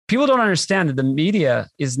people don't understand that the media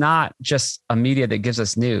is not just a media that gives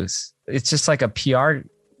us news. It's just like a PR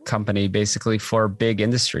company basically for big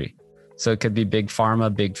industry. So it could be big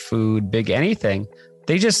pharma, big food, big anything.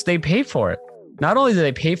 They pay for it. Not only do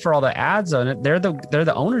they pay for all the ads on it, they're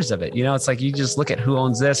the owners of it. You know, it's like you just look at who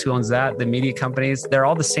owns this, who owns that, the media companies, they're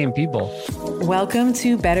all the same people. Welcome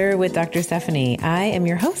to Better with Dr. Stephanie. I am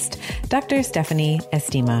your host, Dr. Stephanie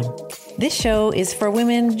Estima. This show is for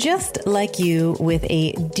women just like you with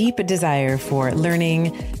a deep desire for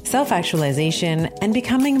learning, self-actualization, and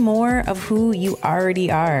becoming more of who you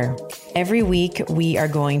already are. Every week, we are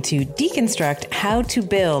going to deconstruct how to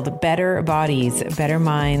build better bodies, better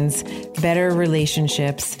minds, better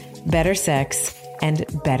relationships, better sex, and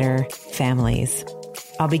better families.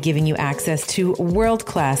 I'll be giving you access to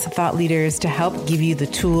world-class thought leaders to help give you the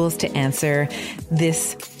tools to answer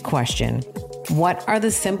this question. What are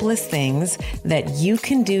the simplest things that you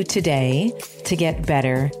can do today to get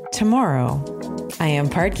better tomorrow? I am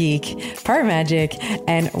part geek, part magic,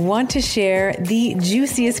 and want to share the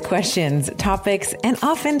juiciest questions, topics, and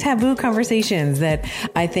often taboo conversations that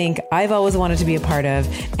I think I've always wanted to be a part of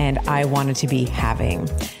and I wanted to be having.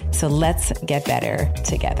 So let's get better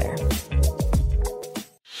together.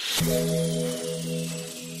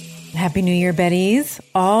 Happy New Year, Betties.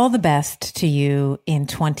 All the best to you in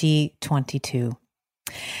 2022.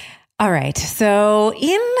 All right. So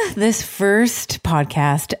in this first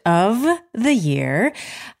podcast of the year,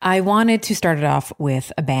 I wanted to start it off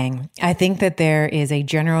with a bang. I think that there is a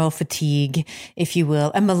general fatigue, if you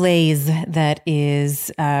will, a malaise that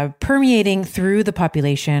is permeating through the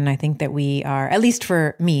population. I think that we are, at least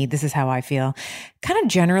for me, this is how I feel, kind of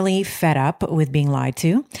generally fed up with being lied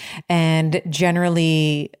to and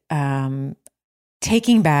generally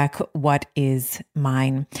taking back what is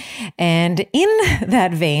mine. And in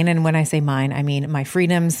that vein, and when I say mine, I mean my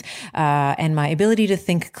freedoms and my ability to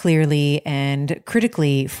think clearly and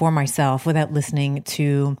critically for myself without listening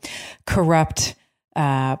to corrupt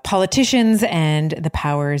politicians and the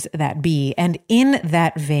powers that be. And in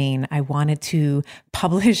that vein, I wanted to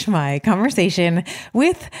publish my conversation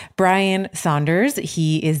with Brian Saunders.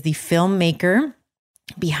 He is the filmmaker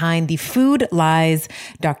behind the Food Lies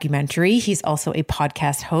documentary. He's also a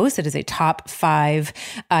podcast host. It is a top 5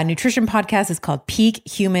 nutrition podcast. It's called Peak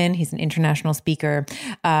Human. He's an international speaker,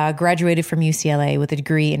 graduated from UCLA with a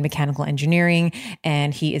degree in mechanical engineering,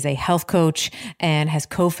 and he is a health coach and has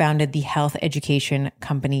co-founded the health education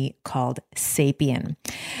company called Sapien.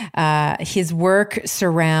 His work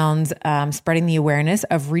surrounds spreading the awareness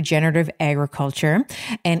of regenerative agriculture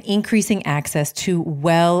and increasing access to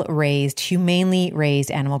well-raised, humanely raised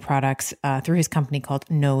animal products through his company called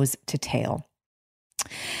Nose to Tail.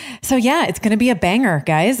 So yeah, it's going to be a banger,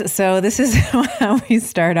 guys. So this is how we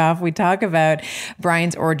start off. We talk about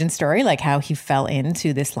Brian's origin story, like how he fell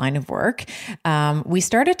into this line of work. We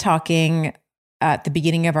started talking at the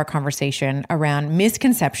beginning of our conversation around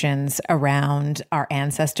misconceptions around our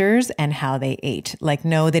ancestors and how they ate. Like,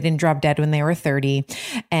 no, they didn't drop dead when they were 30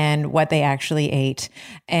 and what they actually ate.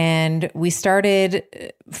 And we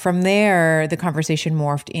started from there, the conversation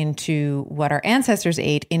morphed into what our ancestors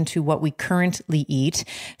ate, into what we currently eat.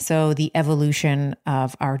 So the evolution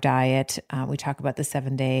of our diet. We talk about the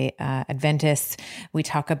 7-day Adventists. We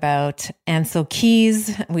talk about Ancel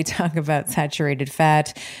Keys. We talk about saturated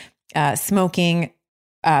fat. Smoking,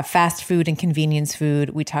 fast food and convenience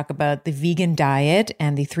food. We talk about the vegan diet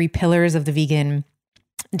and the 3 pillars of the vegan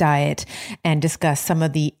diet and discuss some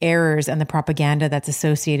of the errors and the propaganda that's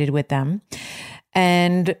associated with them.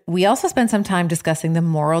 And we also spend some time discussing the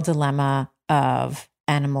moral dilemma of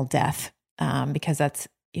animal death, because that's,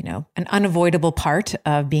 you know, an unavoidable part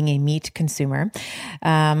of being a meat consumer.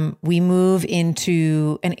 We move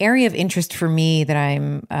into an area of interest for me that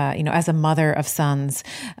I'm, as a mother of sons,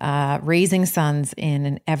 raising sons in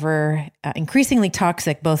an ever increasingly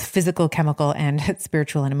toxic, both physical, chemical, and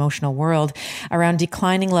spiritual and emotional world, around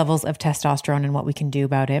declining levels of testosterone and what we can do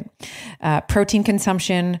about it. Protein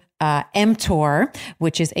consumption, mTOR,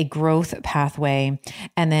 which is a growth pathway,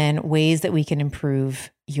 and then ways that we can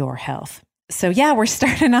improve your health. So yeah, we're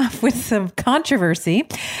starting off with some controversy,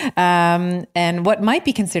 and what might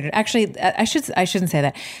be considered, actually, I shouldn't say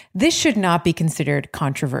that. This should not be considered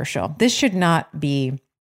controversial. This should not be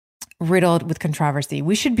riddled with controversy.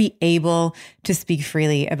 We should be able to speak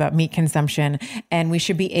freely about meat consumption, and we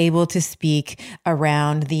should be able to speak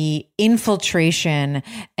around the infiltration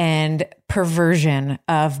and perversion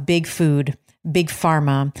of big food, big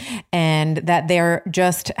pharma, and that they're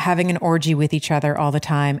just having an orgy with each other all the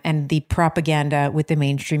time, and the propaganda with the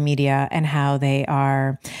mainstream media and how they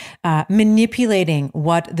are manipulating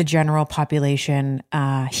what the general population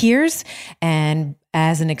hears and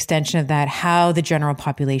as an extension of that, how the general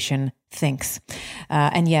population thinks.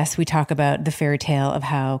 And yes, we talk about the fairy tale of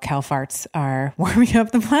how cow farts are warming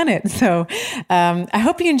up the planet. So I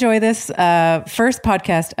hope you enjoy this first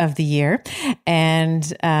podcast of the year.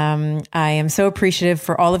 And I am so appreciative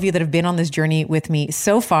for all of you that have been on this journey with me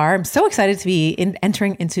so far. I'm so excited to be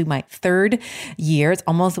entering into my third year. It's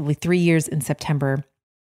almost will be 3 years in September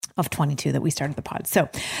of 22 that we started the pod. So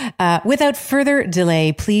without further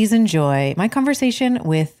delay, please enjoy my conversation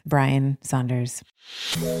with Brian Saunders.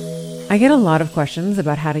 I get a lot of questions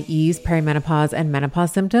about how to ease perimenopause and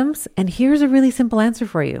menopause symptoms. And here's a really simple answer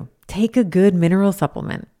for you. Take a good mineral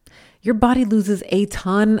supplement. Your body loses a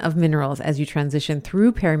ton of minerals as you transition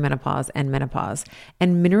through perimenopause and menopause.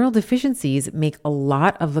 And mineral deficiencies make a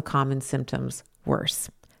lot of the common symptoms worse.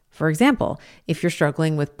 For example, if you're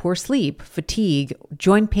struggling with poor sleep, fatigue,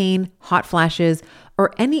 joint pain, hot flashes,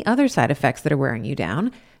 or any other side effects that are wearing you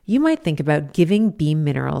down, you might think about giving Beam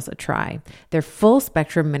Minerals a try. Their full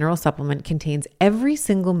spectrum mineral supplement contains every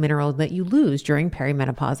single mineral that you lose during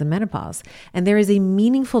perimenopause and menopause. And there is a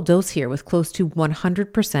meaningful dose here with close to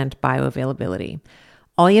 100% bioavailability.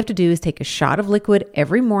 All you have to do is take a shot of liquid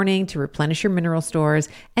every morning to replenish your mineral stores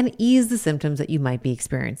and ease the symptoms that you might be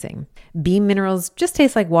experiencing. Beam Minerals just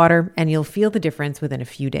taste like water, and you'll feel the difference within a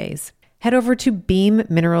few days. Head over to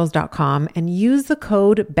beamminerals.com and use the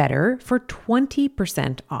code BETTER for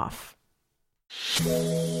 20% off.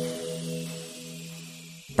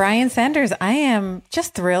 Brian Saunders, I am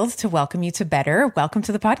just thrilled to welcome you to Better. Welcome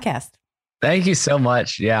to the podcast. Thank you so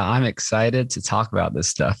much. Yeah, I'm excited to talk about this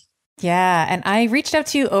stuff. Yeah. And I reached out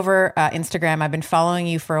to you over Instagram. I've been following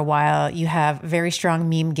you for a while. You have very strong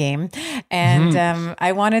meme game. And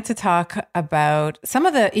I wanted to talk about some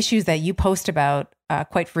of the issues that you post about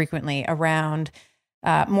quite frequently around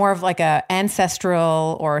more of like a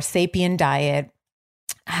ancestral or sapien diet,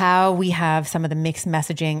 how we have some of the mixed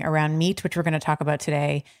messaging around meat, which we're going to talk about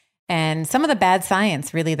today, and some of the bad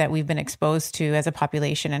science really that we've been exposed to as a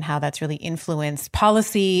population and how that's really influenced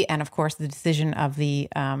policy and of course the decision of the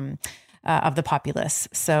populace.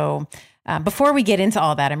 So before we get into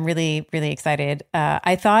all that, I'm really, really excited.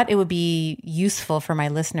 I thought it would be useful for my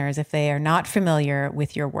listeners if they are not familiar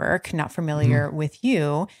with your work, not familiar with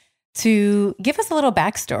you, to give us a little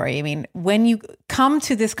backstory. I mean, when you come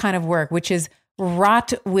to this kind of work, which is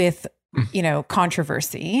wrought with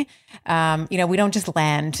controversy. We don't just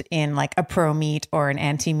land in like a pro meat or an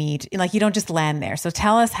anti meat. Like you don't just land there. So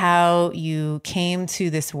tell us how you came to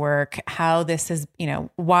this work, how this is,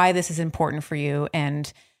 why this is important for you,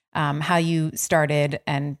 and how you started.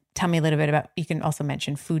 And tell me a little bit about. You can also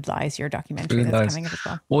mention Food Lies, your documentary that's coming up as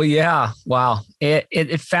well. Well, yeah, wow,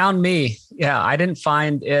 it found me. Yeah, I didn't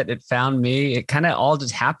find it; it found me. It kind of all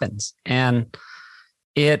just happens, and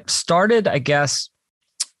it started, I guess,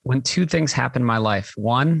 when two things happened in my life.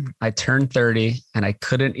 One, I turned 30 and I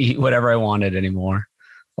couldn't eat whatever I wanted anymore.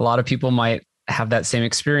 A lot of people might have that same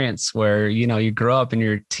experience where, you grow up in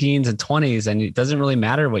your teens and 20s and it doesn't really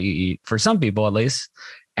matter what you eat, for some people at least.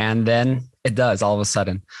 And then it does all of a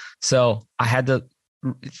sudden. So I had to,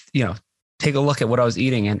 take a look at what I was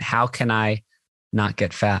eating and how can I not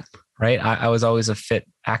get fat, right? I was always a fit,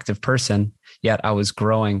 active person, yet I was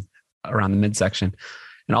growing around the midsection.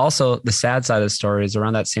 And also the sad side of the story is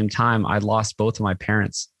around that same time, I lost both of my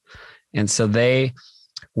parents. And so they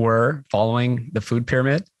were following the food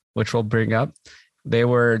pyramid, which we'll bring up. They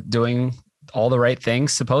were doing all the right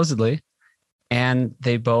things, supposedly, and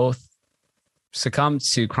they both succumbed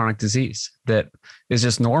to chronic disease that is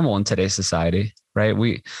just normal in today's society,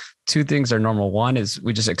 right? Two things are normal. One is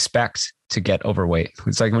we just expect to get overweight.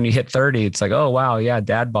 It's like when you hit 30, it's like, oh, wow, yeah,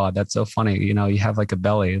 dad bod. That's so funny. You have like a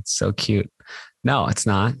belly. It's so cute. No, it's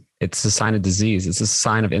not. It's a sign of disease. It's a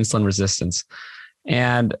sign of insulin resistance.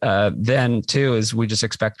 And then two is we just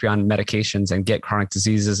expect to be on medications and get chronic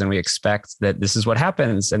diseases. And we expect that this is what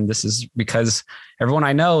happens. And this is because everyone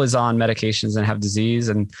I know is on medications and have disease.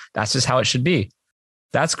 And that's just how it should be.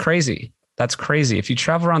 That's crazy. That's crazy. If you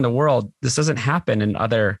travel around the world, this doesn't happen in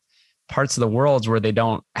other parts of the world where they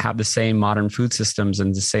don't have the same modern food systems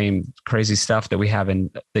and the same crazy stuff that we have in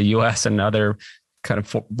the US and other kind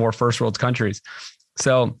of more first world countries.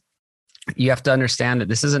 So you have to understand that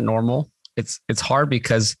this isn't normal. It's hard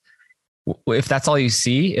because if that's all you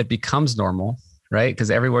see, it becomes normal, right?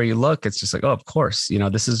 Because everywhere you look, it's just like, oh, of course,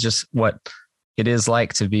 this is just what it is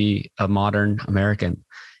like to be a modern American.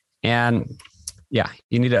 And yeah,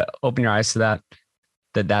 you need to open your eyes to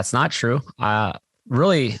that's not true.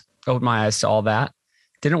 Really opened my eyes to all that.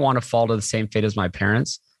 Didn't want to fall to the same fate as my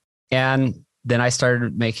parents. And then I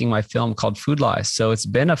started making my film called Food Lies. So it's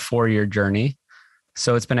been a 4-year journey.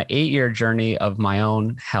 So it's been an 8-year journey of my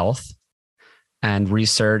own health. and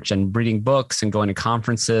research and reading books and going to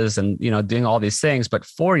conferences and, doing all these things. But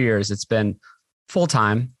 4 years, it's been full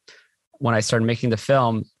time. When I started making the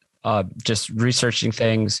film, just researching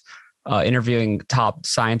things, interviewing top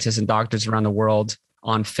scientists and doctors around the world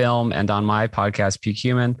on film and on my podcast, Peak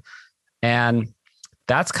Human. And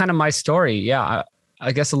that's kind of my story. Yeah.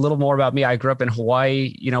 I guess a little more about me. I grew up in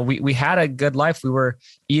Hawaii. We had a good life. We were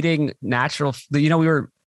eating natural, we were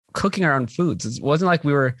cooking our own foods. It wasn't like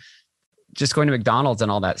we were just going to McDonald's and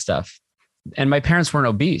all that stuff. And my parents weren't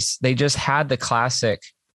obese. They just had the classic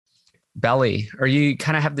belly, or you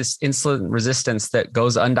kind of have this insulin resistance that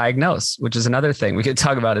goes undiagnosed, which is another thing we could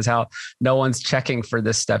talk about, is how no one's checking for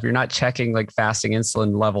this stuff. You're not checking like fasting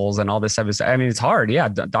insulin levels and all this type of stuff. I mean, it's hard. Yeah.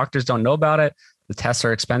 Doctors don't know about it. The tests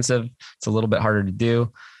are expensive. It's a little bit harder to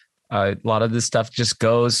do. A lot of this stuff just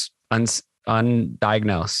goes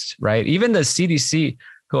undiagnosed, right? Even the CDC,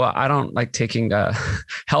 who I don't like taking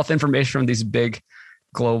health information from these big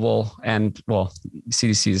global, and well,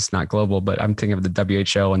 CDC is not global, but I'm thinking of the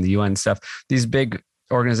WHO and the UN stuff. These big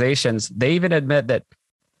organizations, they even admit that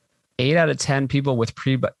 8 out of 10 people with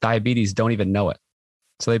pre-diabetes don't even know it.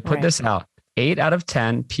 So they put this out. 8 out of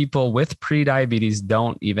 10 people with pre-diabetes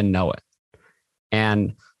don't even know it.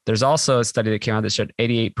 And there's also a study that came out that showed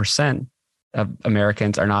 88% of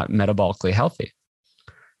Americans are not metabolically healthy.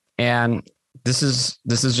 And this is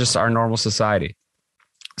just our normal society.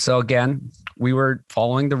 So again, we were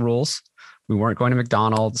following the rules. We weren't going to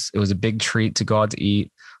McDonald's. It was a big treat to go out to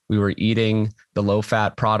eat. We were eating the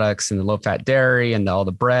low-fat products and the low-fat dairy and all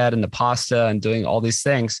the bread and the pasta and doing all these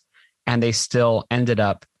things. And they still ended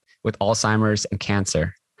up with Alzheimer's and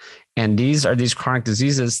cancer. And these are these chronic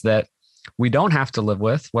diseases that we don't have to live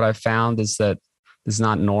with. What I've found is that it's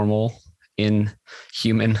not normal in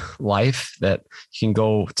human life, that you can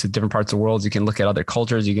go to different parts of the world. You can look at other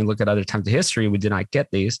cultures. You can look at other times of history. We did not get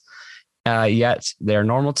these, yet they're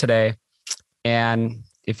normal today. And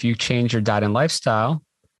if you change your diet and lifestyle,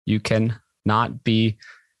 you can not be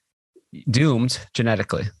doomed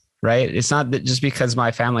genetically, right? It's not that just because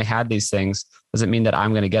my family had these things doesn't mean that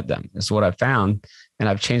I'm going to get them. It's what I've found. And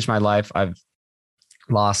I've changed my life. I've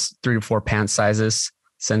lost 3 to 4 pant sizes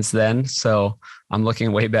since then. So I'm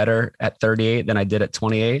looking way better at 38 than I did at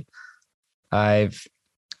 28. I've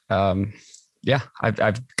gotten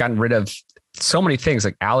rid of so many things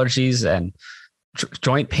like allergies and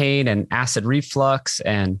joint pain and acid reflux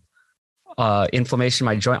and inflammation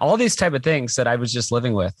in my joint. All these type of things that I was just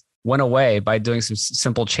living with went away by doing some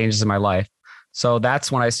simple changes in my life. So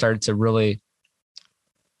that's when I started to really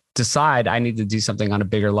decide I need to do something on a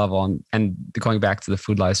bigger level, and going back to the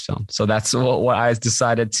Food Lies film. So that's what I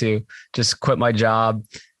decided to just quit my job,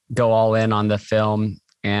 go all in on the film.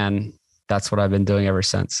 And that's what I've been doing ever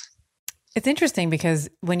since. It's interesting because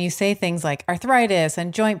when you say things like arthritis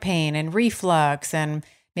and joint pain and reflux and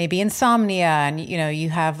maybe insomnia, and you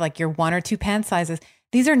have like your 1 or 2 pant sizes,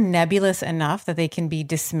 these are nebulous enough that they can be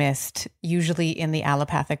dismissed, usually in the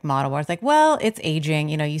allopathic model, where it's like, well, it's aging.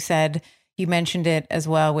 You mentioned it as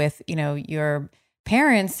well with, your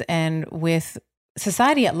parents and with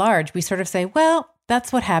society at large. We sort of say, well,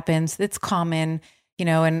 that's what happens. It's common,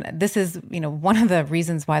 and this is, one of the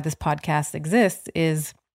reasons why this podcast exists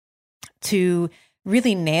is to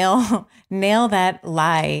really nail that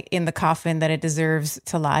lie in the coffin that it deserves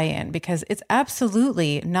to lie in, because it's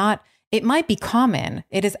absolutely not, it might be common.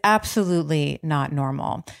 It is absolutely not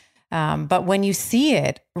normal. But when you see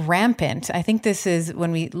it rampant, I think this is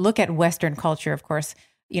when we look at Western culture, of course,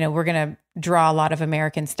 we're going to draw a lot of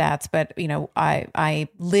American stats, but, I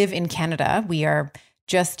live in Canada. We are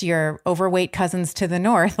just your overweight cousins to the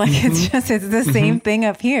north. Like it's the same thing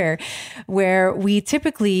up here, where we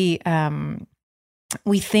typically,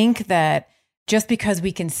 we think that just because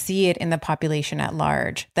we can see it in the population at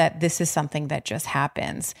large, that this is something that just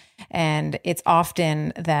happens. And it's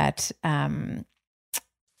often that,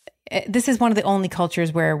 this is one of the only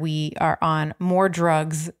cultures where we are on more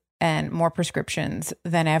drugs and more prescriptions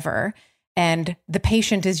than ever. And the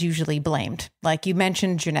patient is usually blamed. Like you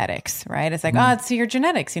mentioned genetics, right? It's like, oh, it's your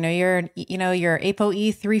genetics. You're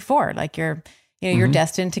ApoE3/4. Like you're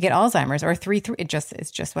destined to get Alzheimer's, or 3/3.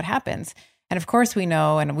 It's just what happens. And of course we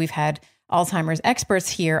know, and we've had Alzheimer's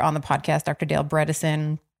experts here on the podcast, Dr. Dale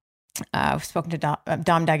Bredesen. We've spoken to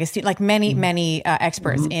Dom D'Agostino, like many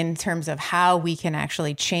experts in terms of how we can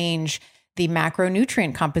actually change the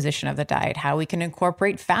macronutrient composition of the diet, how we can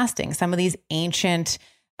incorporate fasting, some of these ancient,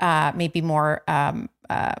 maybe more,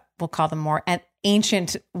 we'll call them more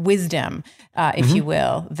ancient wisdom, if you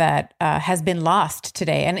will, that has been lost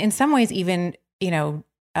today. And in some ways even,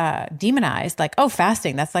 demonized, like, oh,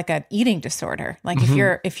 fasting, that's like an eating disorder. Like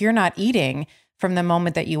if you're not eating from the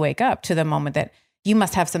moment that you wake up to the moment that you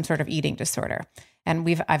must have some sort of eating disorder. And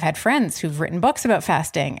I've had friends who've written books about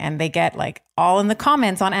fasting, and they get like all in the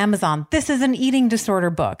comments on Amazon, this is an eating disorder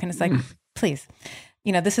book. And it's like, please,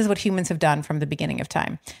 this is what humans have done from the beginning of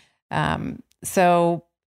time. So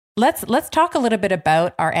let's talk a little bit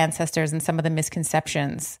about our ancestors and some of the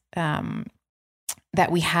misconceptions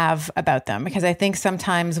that we have about them, because I think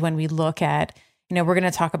sometimes when we look at, we're going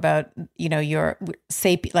to talk about, your the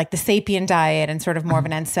sapien diet and sort of more of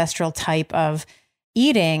an ancestral type of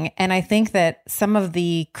eating. And I think that some of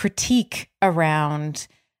the critique around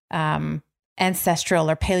ancestral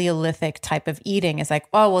or Paleolithic type of eating is like,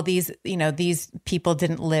 oh, well, these people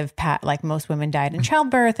didn't live past, like most women died in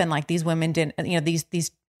childbirth, and like these women didn't,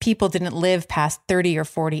 these people didn't live past 30 or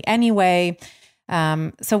 40 anyway.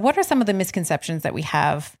 So what are some of the misconceptions that we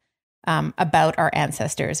have about our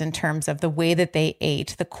ancestors in terms of the way that they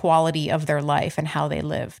ate, the quality of their life, and how they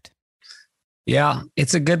lived? Yeah,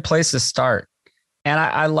 it's a good place to start. And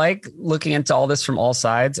I like looking into all this from all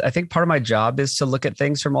sides. I think part of my job is to look at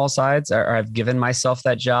things from all sides, or I've given myself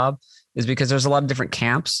that job, is because there's a lot of different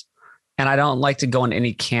camps. And I don't like to go in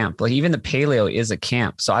any camp. Like even the paleo is a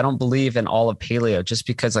camp. So I don't believe in all of paleo just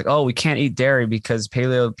because like, oh, we can't eat dairy because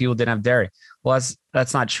paleo people didn't have dairy. Well,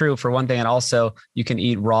 that's not true for one thing. And also you can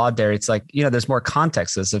eat raw dairy. It's like, there's more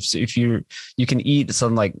context to this. If you can eat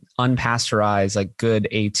some like unpasteurized, like good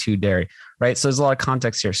A2 dairy, right? So there's a lot of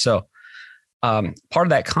context here. So part of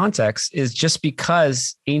that context is just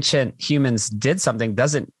because ancient humans did something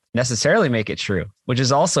doesn't necessarily make it true, which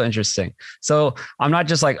is also interesting. So I'm not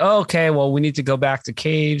just like, oh, okay, well, we need to go back to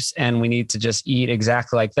caves and we need to just eat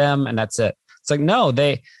exactly like them, and that's it. It's like, no,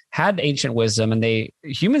 they had ancient wisdom, and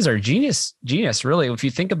humans are genius, really. If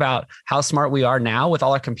you think about how smart we are now with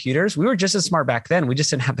all our computers, we were just as smart back then. We just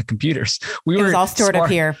didn't have the computers. It was all stored up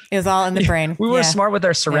here. It was all in the brain. We were smart with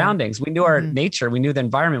our surroundings. Yeah. We knew our nature. We knew the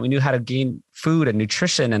environment. We knew how to gain food and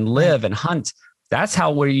nutrition and live and hunt. That's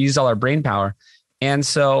how we used all our brain power. And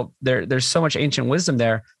so there's so much ancient wisdom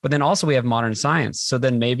there, but then also we have modern science. So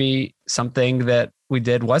then maybe something that we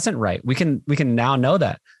did wasn't right. We can now know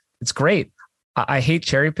that. It's great. I hate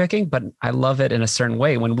cherry picking, but I love it in a certain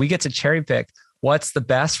way. When we get to cherry pick what's the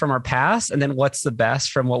best from our past, and then what's the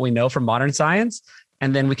best from what we know from modern science,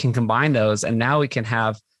 and then we can combine those, and now we can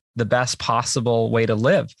have the best possible way to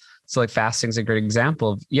live. So like fasting is a great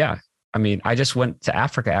example of, I just went to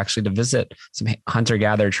Africa actually to visit some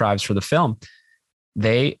hunter-gatherer tribes for the film.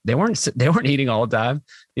 They weren't eating all the time.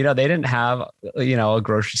 They didn't have, a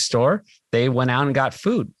grocery store. They went out and got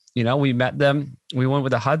food. We met them. We went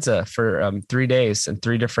with the Hadza for 3 days and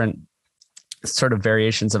 3 different sort of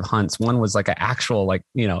variations of hunts. One was like an actual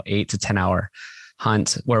 8 to 10 hour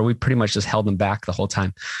hunt where we pretty much just held them back the whole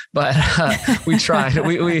time. But we tried.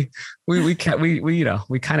 we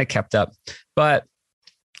kind of kept up. But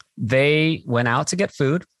they went out to get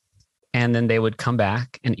food, and then they would come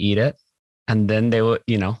back and eat it. And then they would,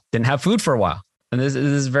 didn't have food for a while. And this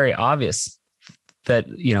is very obvious that,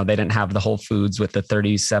 they didn't have the Whole Foods with the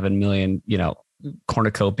 37 million,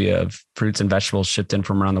 cornucopia of fruits and vegetables shipped in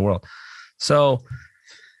from around the world. So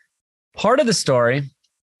part of the story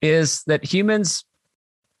is that humans,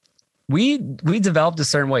 we developed a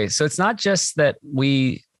certain way. So it's not just that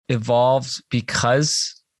we evolved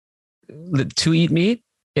because to eat meat,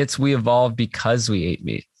 it's we evolved because we ate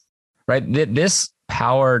meat, right? This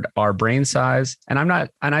powered our brain size. And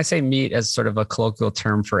I say meat as sort of a colloquial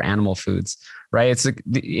term for animal foods, right? It's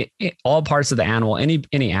all parts of the animal,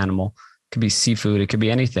 any animal, could be seafood, it could be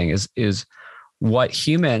anything, is what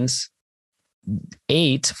humans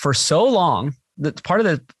ate for so long. That part of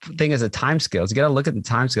the thing is the time scales. You got to look at the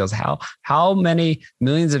time scales, how many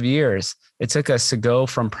millions of years it took us to go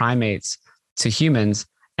from primates to humans,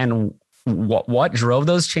 and what drove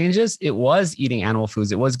those changes? It was eating animal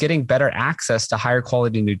foods. It was getting better access to higher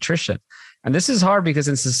quality nutrition. And this is hard because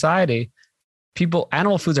in society,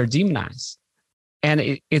 animal foods are demonized.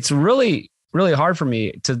 And it's really, really hard for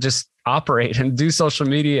me to just operate and do social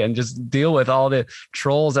media and just deal with all the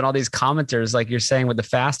trolls and all these commenters, like you're saying with the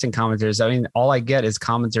fasting commenters. I mean, all I get is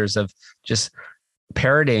commenters of just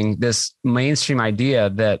parroting this mainstream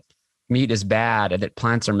idea that meat is bad and that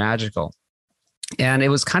plants are magical. And it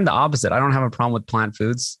was kind of the opposite. I don't have a problem with plant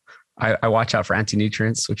foods. I watch out for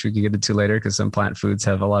anti-nutrients, which we can get into later because some plant foods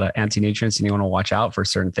have a lot of anti-nutrients and you want to watch out for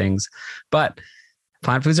certain things. But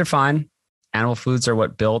plant foods are fine. Animal foods are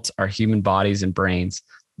what built our human bodies and brains.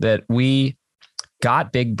 That we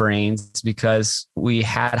got big brains because we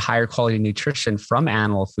had higher quality nutrition from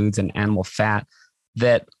animal foods and animal fat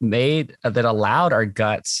that allowed our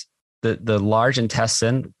guts, the large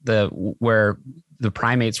intestine, where the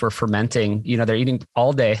primates were fermenting, they're eating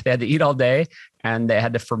all day. They had to eat all day and they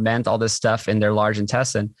had to ferment all this stuff in their large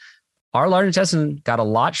intestine. Our large intestine got a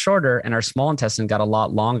lot shorter and our small intestine got a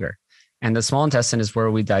lot longer. And the small intestine is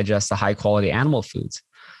where we digest the high quality animal foods.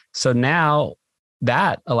 So now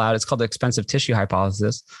that allowed, it's called the expensive tissue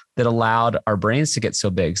hypothesis, that allowed our brains to get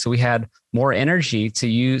so big. So we had more energy to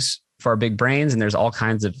use for our big brains. And there's all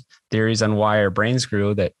kinds of theories on why our brains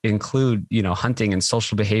grew that include, hunting and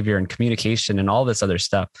social behavior and communication and all this other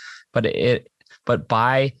stuff. But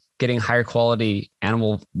by getting higher quality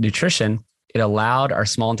animal nutrition, it allowed our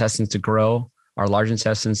small intestines to grow, our large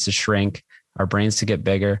intestines to shrink, our brains to get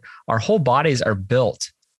bigger. Our whole bodies are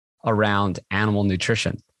built around animal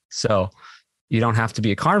nutrition. So you don't have to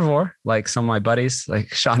be a carnivore like some of my buddies,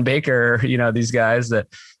 like Sean Baker, these guys that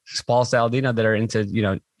Paul Saladino that are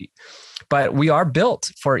into, but we are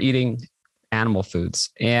built for eating animal foods.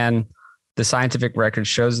 And the scientific record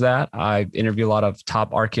shows that. I interview a lot of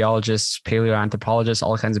top archaeologists, paleoanthropologists,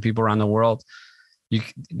 all kinds of people around the world.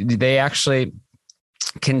 They actually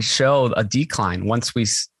can show a decline once we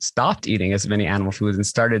stopped eating as many animal foods and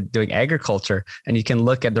started doing agriculture. And you can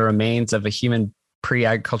look at the remains of a human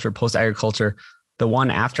pre-agriculture, post-agriculture, the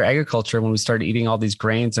one after agriculture, when we started eating all these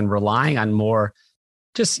grains and relying on more,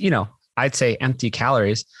 just, I'd say empty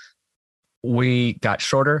calories. We got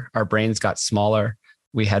shorter, our brains got smaller,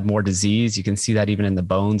 we had more disease. You can see that even in the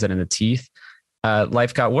bones and in the teeth.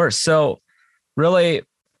 Life got worse. So really,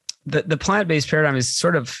 the plant-based paradigm is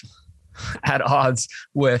sort of at odds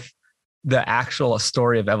with the actual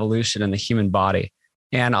story of evolution in the human body.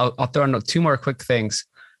 And I'll throw in two more quick things,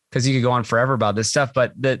 because you could go on forever about this stuff.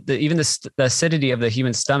 But even the acidity of the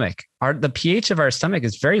human stomach, the pH of our stomach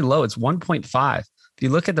is very low. It's 1.5. If you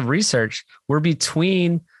look at the research, we're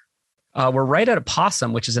right at a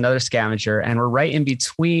possum, which is another scavenger, and we're right in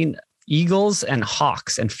between eagles and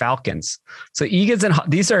hawks and falcons. So eagles and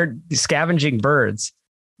these are scavenging birds.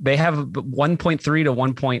 They have 1.3 to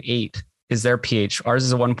 1.8 is their pH. Ours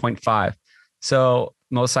is a 1.5. So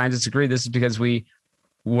most scientists agree this is because we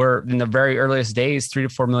were in the very earliest days, 3 to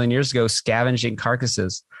 4 million years ago, scavenging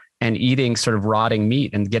carcasses and eating sort of rotting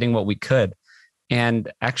meat and getting what we could.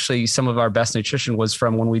 And actually, some of our best nutrition was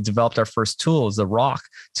from when we developed our first tools, the rock,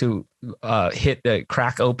 to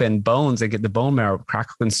crack open bones and get the bone marrow, crack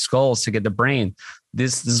open skulls to get the brain.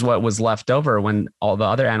 This is what was left over when all the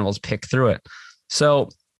other animals picked through it. So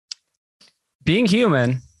being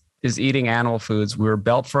human is eating animal foods. We were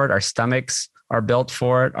built for it. Our stomachs are built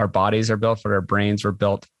for it. Our bodies are built for it. Our brains were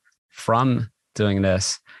built from doing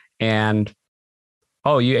this. And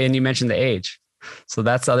you mentioned the age. So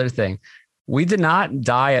that's the other thing. We did not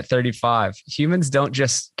die at 35. Humans don't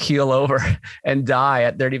just keel over and die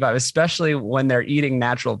at 35, especially when they're eating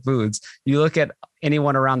natural foods. You look at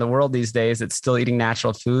anyone around the world these days that's still eating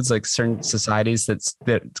natural foods, like certain societies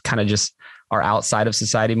that kind of just are outside of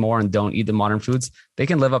society more and don't eat the modern foods. They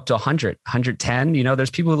can live up to 100, 110. There's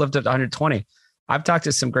people who lived up to 120. I've talked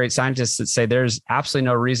to some great scientists that say there's absolutely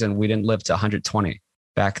no reason we didn't live to 120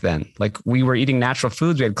 back then. Like, we were eating natural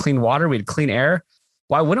foods. We had clean water. We had clean air.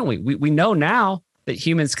 Why wouldn't we? We know now that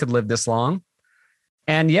humans could live this long.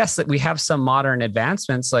 And yes, that we have some modern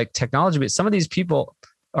advancements like technology, but some of these people,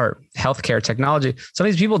 or healthcare technology, some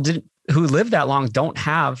of these people who live that long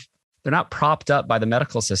they're not propped up by the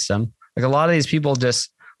medical system. Like, a lot of these people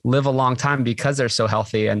just live a long time because they're so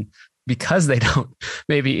healthy and because they don't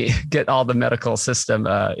maybe get all the medical system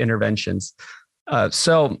interventions.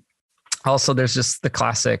 So also there's just the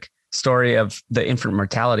classic story of the infant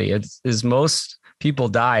mortality. Is most people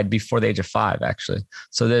died before the age of 5, actually.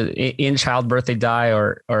 So in childbirth, they die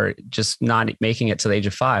or just not making it to the age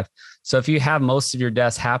of 5. So if you have most of your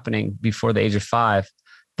deaths happening before the age of 5,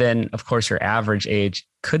 then of course your average age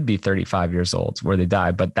could be 35 years old where they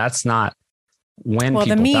die, but that's not when people die.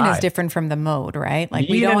 Well, the mean is different from the mode, right? Like,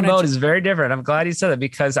 mean and mode is very different. I'm glad you said that,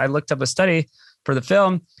 because I looked up a study for the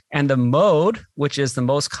film, and the mode, which is the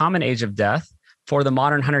most common age of death for the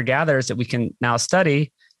modern hunter-gatherers that we can now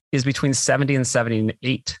study, is between 70 and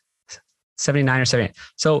 78, 79 or 78.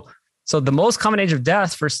 So the most common age of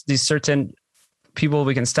death for these certain people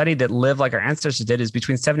we can study that live like our ancestors did is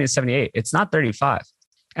between 70 and 78. It's not 35.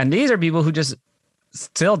 And these are people who just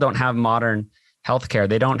still don't have modern healthcare.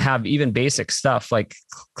 They don't have even basic stuff like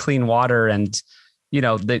clean water and,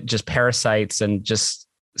 just parasites and just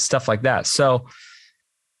stuff like that. So,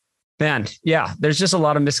 man, yeah, there's just a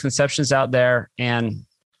lot of misconceptions out there, and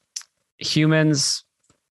humans,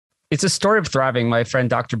 it's a story of thriving. My friend,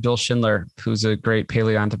 Dr. Bill Schindler, who's a great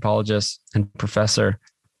paleoanthropologist and professor,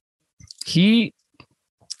 he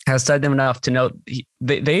has studied them enough to know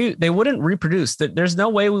they wouldn't reproduce. There's no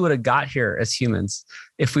way we would have got here as humans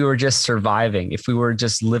if we were just surviving, if we were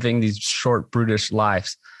just living these short, brutish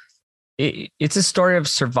lives. it's a story of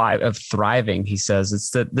thriving. He says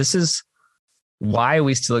it's that this is why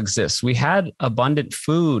we still exist. We had abundant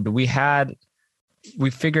food. We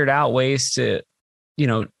figured out ways to,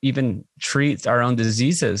 even treat our own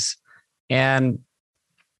diseases. And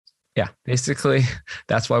yeah, basically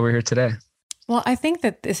that's why we're here today. Well, I think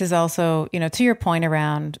that this is also, to your point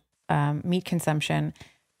around meat consumption,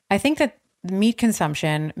 I think that meat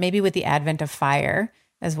consumption, maybe with the advent of fire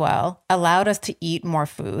as well, allowed us to eat more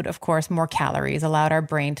food, of course, more calories, allowed our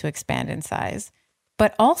brain to expand in size.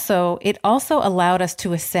 But also, it also allowed us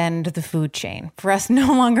to ascend the food chain, for us no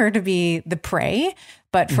longer to be the prey,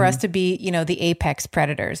 but for us to be, the apex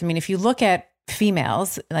predators. I mean, if you look at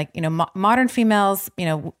females, like, modern females,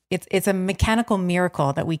 it's a mechanical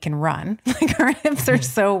miracle that we can run. Like our hips are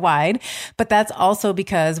so wide, but that's also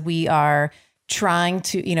because we are trying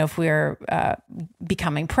to, if we're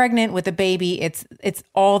becoming pregnant with a baby, it's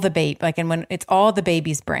all the baby, and when it's all the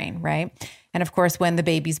baby's brain, right? And of course, when the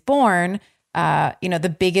baby's born,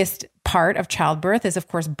 the biggest part of childbirth is, of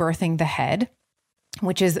course, birthing the head,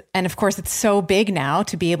 and of course, it's so big now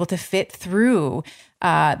to be able to fit through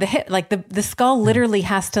the hip. Like the skull literally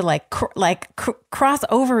has to cross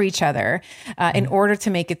over each other in order to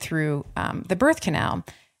make it through the birth canal.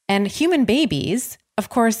 And human babies, of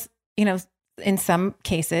course, in some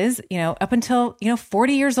cases, up until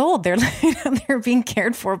 40 years old, they're being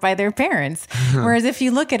cared for by their parents. Whereas if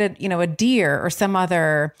you look at a deer or some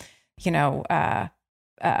other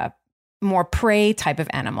more prey type of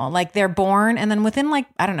animal, like they're born and then within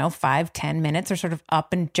 5-10 minutes are sort of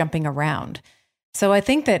up and jumping around. So I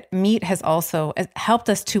think that meat has also helped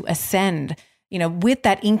us to ascend, with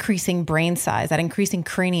that increasing brain size, that increasing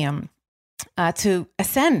cranium, to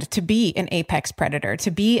ascend, to be an apex predator,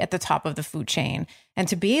 to be at the top of the food chain, and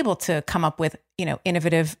to be able to come up with,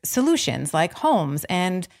 innovative solutions like homes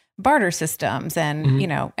and barter systems and,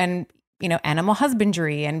 animal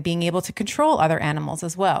husbandry and being able to control other animals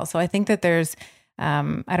as well. So I think that there's,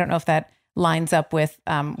 I don't know if that lines up with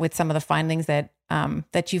some of the findings that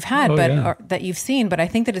you've had, or that you've seen, but I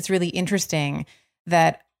think that it's really interesting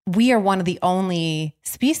that we are one of the only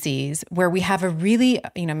species where we have a really,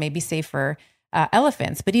 maybe safer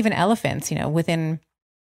elephants, but even elephants, within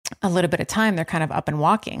a little bit of time, they're kind of up and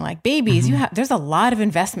walking. Like babies, there's a lot of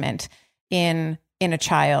investment in a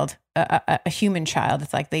child, a human child.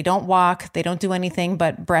 It's like they don't walk, they don't do anything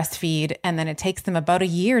but breastfeed, and then it takes them about a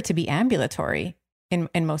year to be ambulatory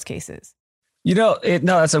in most cases. No,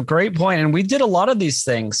 that's a great point. And we did a lot of these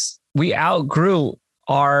things. We outgrew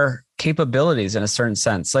our capabilities in a certain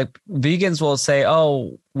sense. Like vegans will say,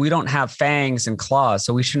 oh, we don't have fangs and claws,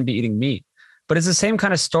 so we shouldn't be eating meat. But it's the same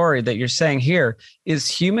kind of story that you're saying here is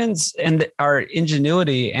humans and our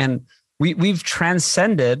ingenuity. And we've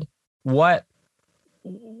transcended and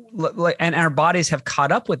our bodies have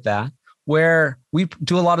caught up with that, where we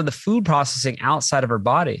do a lot of the food processing outside of our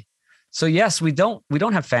body. So yes, we don't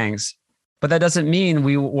have fangs, but that doesn't mean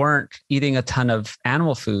we weren't eating a ton of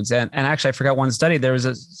animal foods. And actually, I forgot one study.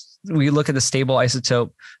 We look at the stable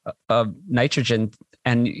isotope of nitrogen,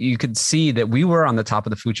 and you could see that we were on the top of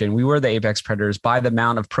the food chain. We were the apex predators by the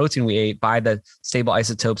amount of protein we ate, by the stable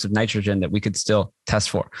isotopes of nitrogen that we could still test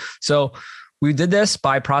for. So we did this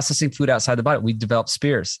by processing food outside the body. We developed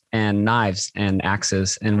spears and knives and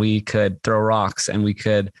axes, and we could throw rocks, and we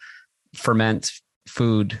could ferment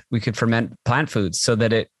food. We could ferment plant foods so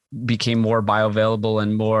that it became more bioavailable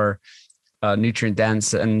and more nutrient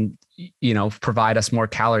dense, and provide us more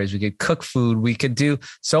calories. We could cook food. We could do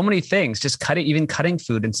so many things. Just cutting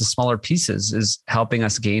food into smaller pieces is helping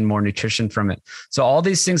us gain more nutrition from it. So all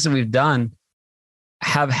these things that we've done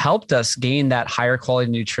have helped us gain that higher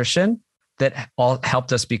quality nutrition that all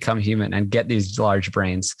helped us become human and get these large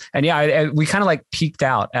brains. And we kind of peaked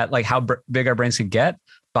out at how big our brains could get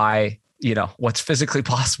by, what's physically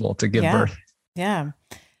possible to give birth. Yeah.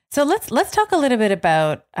 So let's talk a little bit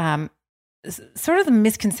about sort of the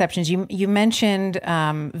misconceptions. You mentioned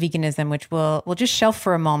veganism, which we'll just shelf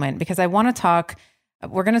for a moment, because we're going to talk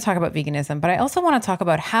about veganism, but I also want to talk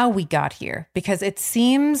about how we got here, because it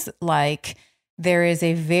seems like there is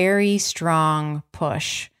a very strong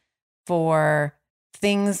push for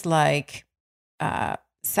things like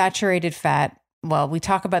saturated fat. Well, we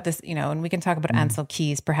talk about this, and we can talk about Ansel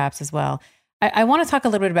Keys perhaps as well. I want to talk a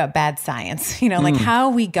little bit about bad science, like how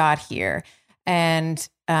we got here. And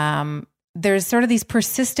there's sort of these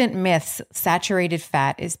persistent myths. Saturated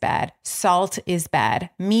fat is bad. Salt is bad.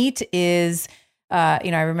 Meat is, I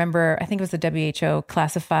remember, I think it was the WHO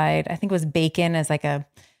classified, I think it was bacon as like a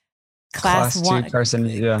class 1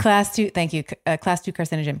 carcinogen. Class 2, thank you. Class 2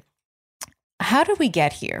 carcinogen. How did we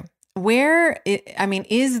get here?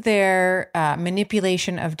 is there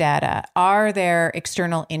manipulation of data? Are there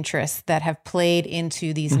external interests that have played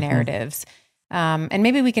into these narratives? And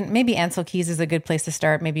maybe Ancel Keys is a good place to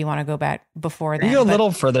start. Maybe you want to go back before then. You go a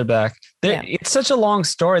little further back. It's such a long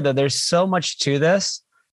story that there's so much to this.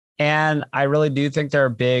 And I really do think there are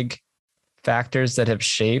big factors that have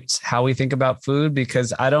shaped how we think about food,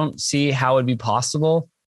 because I don't see how it'd be possible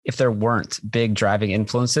if there weren't big driving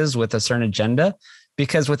influences with a certain agenda.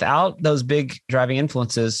 Because without those big driving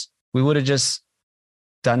influences, we would have just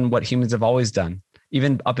done what humans have always done.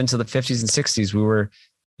 Even up until the 50s and 60s,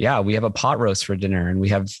 we have a pot roast for dinner and we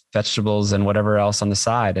have vegetables and whatever else on the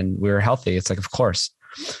side, and we were healthy. It's like, of course,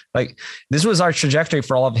 like this was our trajectory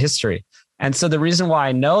for all of history. And so the reason why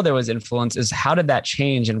I know there was influence is how did that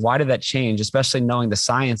change and why did that change, especially knowing the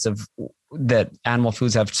science of that animal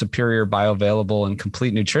foods have superior bioavailable and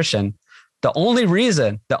complete nutrition. The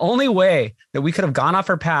only way that we could have gone off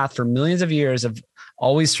our path for millions of years of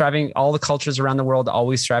always striving, all the cultures around the world,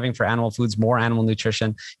 always striving for animal foods, more animal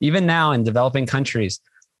nutrition. Even now in developing countries,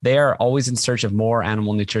 they are always in search of more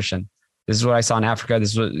animal nutrition. This is what I saw in Africa.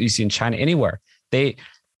 This is what you see in China, anywhere. They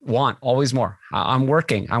want always more. I'm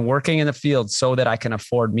working in the field so that I can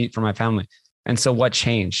afford meat for my family. And so what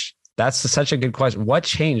changed? That's such a good question. What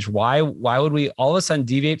changed? Why would we all of a sudden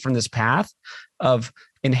deviate from this path of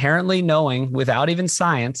inherently knowing without even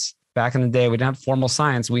science? Back in the day, we didn't have formal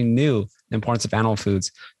science. We knew the importance of animal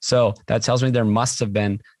foods. So that tells me there must have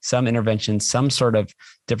been some intervention, some sort of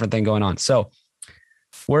different thing going on. So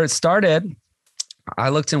where it started, I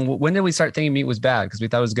looked in, when did we start thinking meat was bad? Because we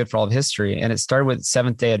thought it was good for all of history. And it started with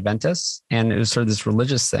Seventh-day Adventists, and it was sort of this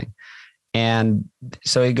religious thing. And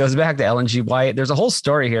so it goes back to Ellen G. White. There's a whole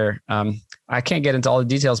story here. I can't get into all the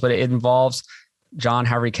details, but it involves John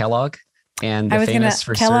Harvey Kellogg and the famous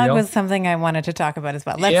for Kellogg cereal. was something I wanted to talk about as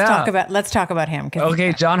well. Let's talk about him.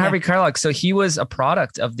 Okay, John Harvey Kellogg. So he was a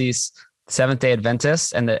product of these Seventh-day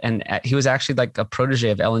Adventists, and he was actually like a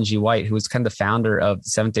protege of Ellen G. White, who was kind of the founder of the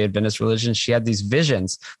Seventh-day Adventist religion. She had these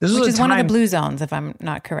visions. Which is one of the blue zones, if I'm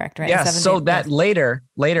not correct, right? Yeah. So that later,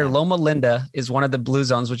 Loma Linda is one of the blue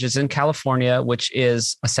zones, which is in California, which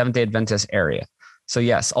is a Seventh-day Adventist area. So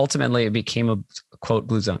yes, ultimately it became a quote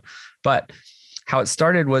blue zone. But how it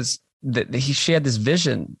started was that she had this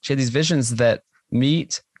vision. She had these visions that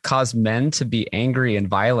meat cause men to be angry and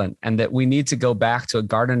violent, and that we need to go back to a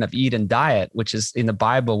Garden of Eden diet, which is in the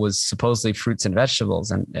Bible was supposedly fruits and vegetables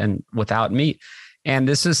and without meat. And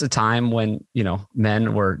this is a time when,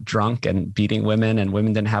 men were drunk and beating women, and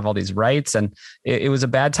women didn't have all these rights, and it was a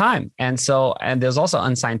bad time. And there's also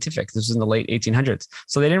unscientific. This was in the late 1800s.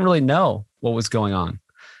 So they didn't really know what was going on.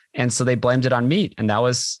 And so they blamed it on meat, and that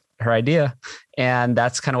was her idea. And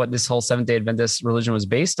that's kind of what this whole Seventh-day Adventist religion was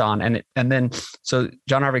based on. And then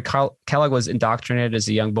John Harvey Kellogg was indoctrinated as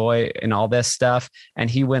a young boy in all this stuff. And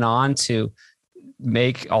he went on to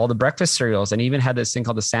make all the breakfast cereals, and even had this thing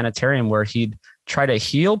called the sanitarium where he'd try to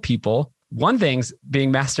heal people. One thing's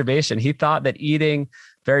being masturbation. He thought that eating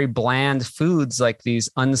very bland foods like these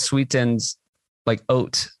unsweetened, like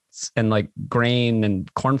oat and like grain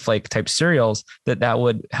and cornflake type cereals, that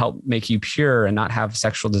would help make you pure and not have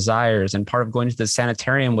sexual desires. And part of going to the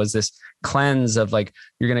sanitarium was this cleanse of like,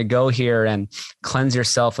 you're going to go here and cleanse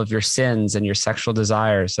yourself of your sins and your sexual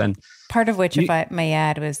desires. And part of which, if I may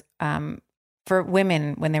add, was for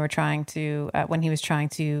women when he was trying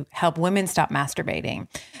to help women stop masturbating,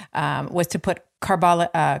 was to put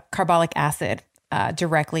carbolic acid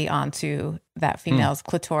directly onto that female's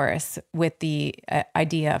clitoris, with the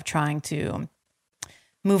idea of trying to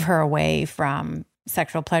move her away from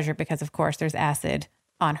sexual pleasure, because of course there's acid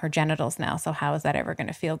on her genitals now. So how is that ever going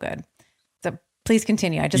to feel good? So please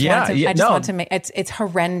continue. I just want to make it's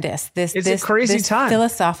horrendous. It's a crazy time.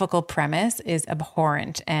 Philosophical premise is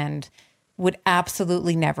abhorrent and would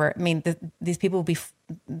absolutely never. I mean, these people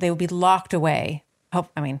will be locked away.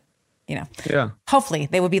 Hopefully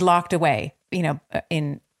they would be locked away.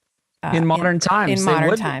 In modern times.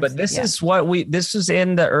 But this was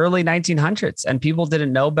in the early 1900s, and people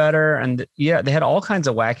didn't know better. And they had all kinds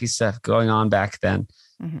of wacky stuff going on back then.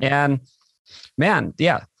 Mm-hmm. And man,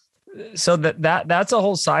 so that's a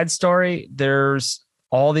whole side story. There's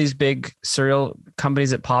all these big cereal companies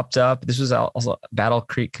that popped up. This was also Battle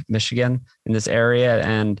Creek, Michigan, in this area.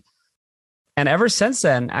 And ever since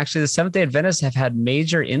then, actually, the Seventh-day Adventists have had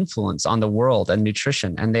major influence on the world and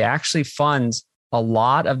nutrition. And they actually fund a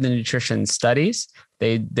lot of the nutrition studies.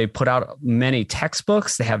 They put out many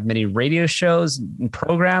textbooks. They have many radio shows and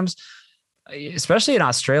programs, especially in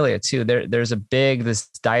Australia too. There's this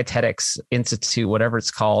Dietetics Institute, whatever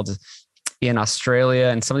it's called, in Australia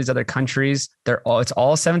and some of these other countries. It's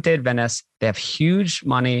all Seventh-day Adventists. They have huge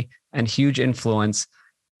money. and huge influence.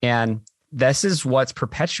 And this is what's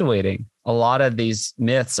perpetuating a lot of these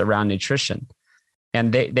myths around nutrition.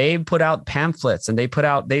 And they put out pamphlets, and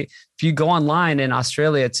if you go online in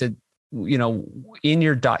Australia to, in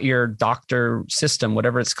your doctor system,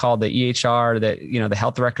 whatever it's called, the EHR, the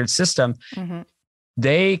health record system,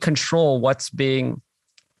 they control what's being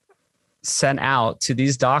sent out to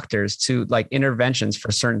these doctors to like interventions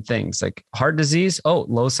for certain things like heart disease. Oh,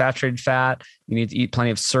 low saturated fat. You need to eat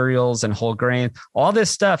plenty of cereals and whole grain. All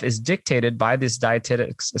this stuff is dictated by this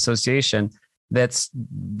dietetics association. That's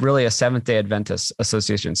really a Seventh-day Adventist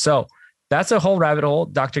association. So that's a whole rabbit hole.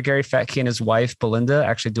 Dr. Gary Fettke and his wife, Belinda,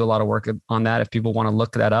 actually do a lot of work on that. If people want to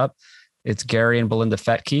look that up, it's Gary and Belinda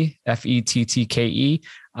Fettke, Fettke.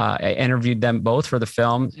 I interviewed them both for the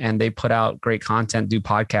film, and they put out great content, do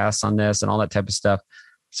podcasts on this and all that type of stuff.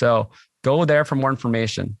 So go there for more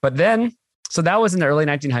information. But then, so that was in the early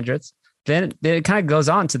 1900s. Then it kind of goes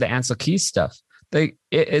on to the Ancel Keys stuff.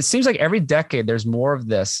 It seems like every decade there's more of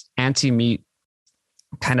this anti-meat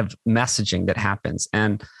kind of messaging that happens.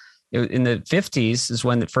 And in the 50s is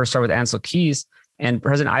when it first started with Ancel Keys, and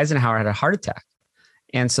President Eisenhower had a heart attack.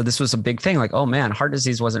 And so this was a big thing, like, oh man, heart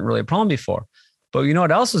disease wasn't really a problem before. But you know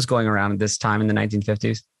what else was going around at this time in the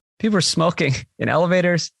 1950s? People were smoking in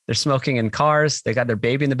elevators. They're smoking in cars. They got their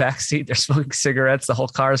baby in the back seat. They're smoking cigarettes. The whole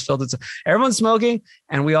car is filled with, everyone's smoking.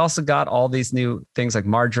 And we also got all these new things like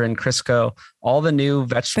margarine, Crisco, all the new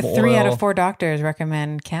vegetable oil. 3 out of 4 doctors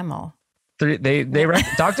recommend Camel.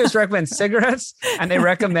 Doctors recommend cigarettes, and they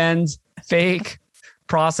recommend fake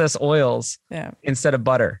processed oils instead of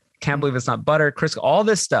butter. Can't believe it's not butter, Crisco, all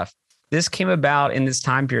this stuff. This came about in this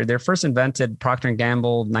time period. They first invented Procter &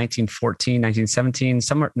 Gamble 1914, 1917,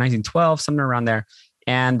 somewhere 1912, somewhere around there.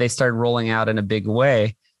 And they started rolling out in a big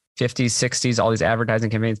way, 50s, 60s, all these advertising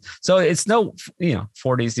campaigns. So it's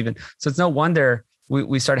 40s even. So it's no wonder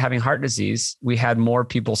we started having heart disease. We had more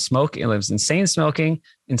people smoking. It was insane smoking,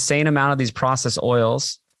 insane amount of these processed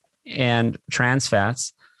oils and trans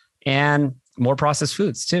fats, and more processed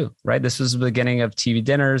foods too, right? This was the beginning of TV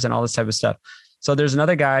dinners and all this type of stuff. So there's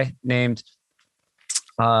another guy named,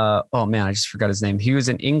 I just forgot his name. He was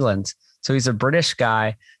in England. So he's a British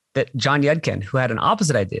guy, that John Yudkin, who had an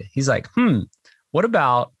opposite idea. He's like, what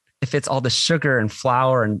about if it's all the sugar and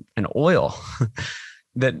flour and oil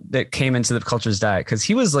that came into the culture's diet? Because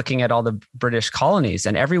he was looking at all the British colonies,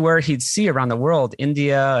 and everywhere he'd see around the world,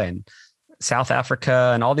 India and South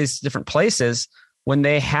Africa and all these different places, when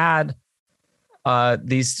they had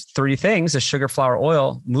these 3 things, the sugar, flour,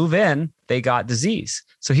 oil, move in, they got disease.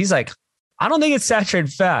 So he's like, I don't think it's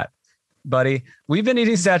saturated fat, buddy. We've been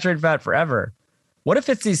eating saturated fat forever. What if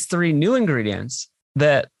it's these 3 new ingredients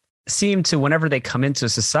that seem to, whenever they come into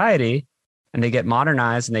society and they get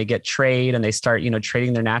modernized and they get trade and they start,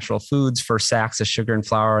 trading their natural foods for sacks of sugar and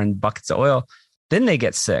flour and buckets of oil, then they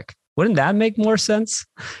get sick. Wouldn't that make more sense?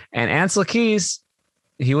 And Ancel Keys,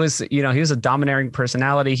 he was a domineering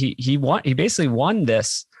personality. He basically won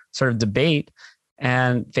this sort of debate,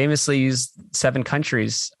 and famously used 7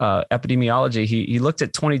 countries epidemiology. He looked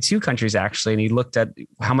at 22 countries actually, and he looked at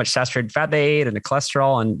how much saturated fat they ate and the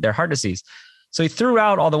cholesterol and their heart disease. So he threw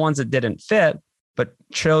out all the ones that didn't fit, but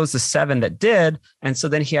chose the 7 that did. And so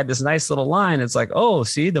then he had this nice little line. It's like, oh,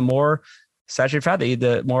 see, the more saturated fat they eat,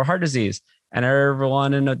 the more heart disease. And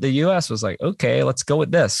everyone in the US was like, okay, let's go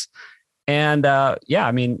with this. And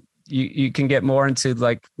you can get more into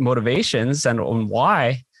like motivations and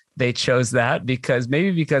why they chose that, because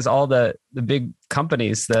all the big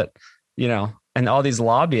companies that, and all these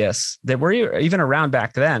lobbyists that were even around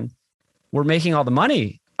back then were making all the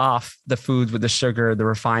money off the foods with the sugar, the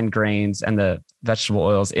refined grains, and the vegetable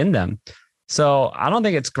oils in them. So I don't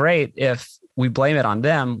think it's great if we blame it on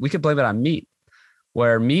them. We could blame it on meat,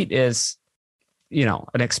 where meat is,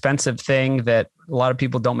 an expensive thing that a lot of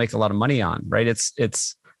people don't make a lot of money on, right?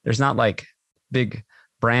 There's not like big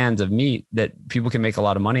brands of meat that people can make a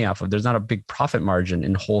lot of money off of. There's not a big profit margin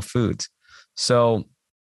in whole foods. So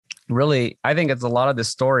really, I think it's a lot of this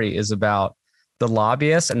story is about the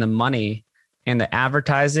lobbyists and the money and the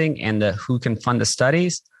advertising and the who can fund the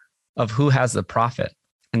studies of who has the profit.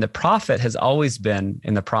 And the profit has always been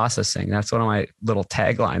in the processing. That's one of my little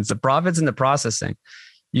taglines. The profit's in the processing.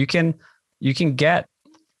 You can get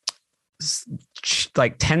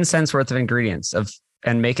like 10 cents worth of ingredients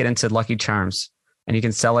and make it into Lucky Charms, and you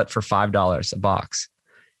can sell it for $5 a box.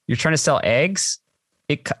 You're trying to sell eggs.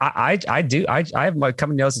 I have my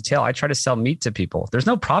company nose to tail. I try to sell meat to people. There's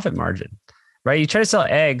no profit margin, right? You try to sell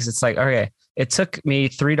eggs. It's like, okay, it took me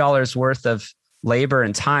 $3 worth of labor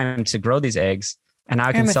and time to grow these eggs. and now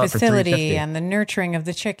I can And the sell it for facility $3.50. and the nurturing of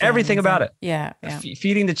the chicken. Everything about it. Yeah.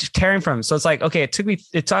 Feeding caring for them. So it's like, okay, it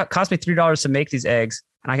cost me $3 to make these eggs,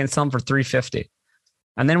 and I can sell them for $3.50.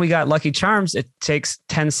 And then we got Lucky Charms. It takes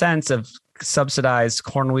 10 cents of subsidized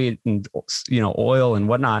corn wheat and, oil and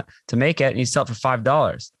whatnot to make it, and you sell it for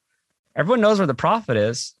 $5. Everyone knows where the profit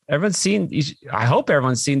is. I hope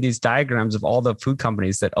everyone's seen these diagrams of all the food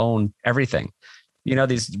companies that own everything.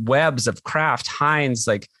 These webs of Kraft, Heinz,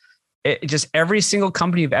 just every single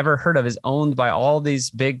company you've ever heard of is owned by all these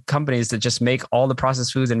big companies that just make all the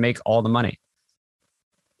processed foods and make all the money.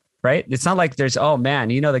 Right? It's not like there's, oh man,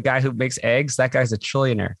 the guy who makes eggs, that guy's a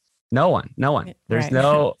trillionaire. No one. There's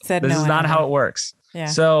right. This is not how it works. Yeah.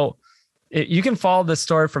 So you can follow the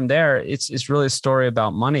story from there. It's really a story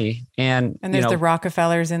about money. And there's the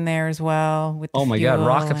Rockefellers in there as well. With oh my God,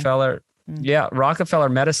 Rockefeller. Yeah. Rockefeller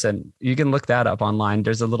medicine. You can look that up online.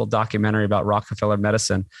 There's a little documentary about Rockefeller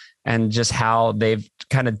medicine and just how they've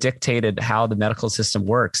kind of dictated how the medical system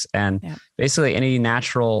works. And basically any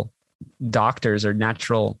natural doctors or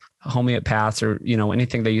natural homeopaths or,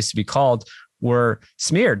 anything they used to be called were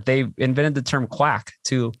smeared. They invented the term quack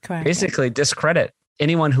to basically discredit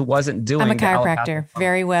anyone who wasn't doing. I'm a chiropractor.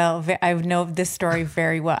 Very well. I know this story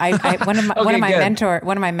very well. One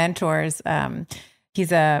of my mentors, he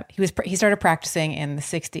started practicing in the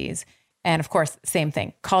 60s. And of course, same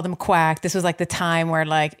thing, called him quack. This was like the time where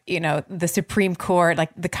the Supreme Court, like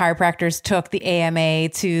the chiropractors took the AMA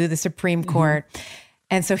to the Supreme Court.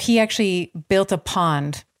 And so he actually built a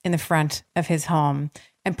pond in the front of his home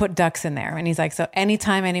and put ducks in there. And he's like, so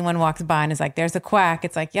anytime anyone walks by and is like, there's a quack,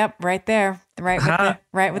 it's like, yep, right there, right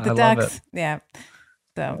with the ducks. Yeah.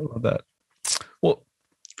 So I love that. Well,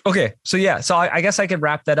 okay. So yeah, so I guess I could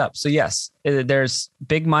wrap that up. So yes, there's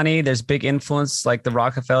big money, there's big influence like the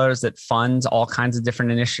Rockefellers that funds all kinds of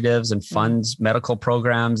different initiatives and funds medical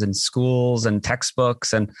programs and schools and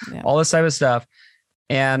textbooks and all this type of stuff.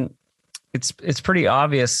 And it's pretty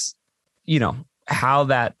obvious, how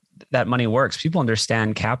that money works. People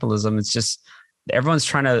understand capitalism. It's just everyone's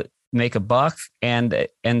trying to make a buck, and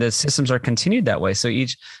the systems are continued that way. So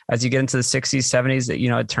as you get into the 60s, 70s,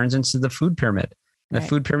 it turns into the food pyramid. The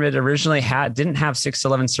food pyramid originally didn't have 6 to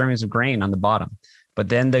 11 servings of grain on the bottom, but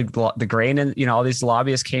then the grain and all these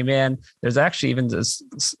lobbyists came in. There's actually even a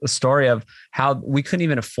story of how we couldn't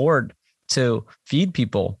even afford to feed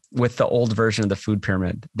people with the old version of the food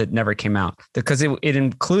pyramid that never came out, because it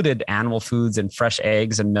included animal foods and fresh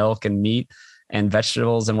eggs and milk and meat and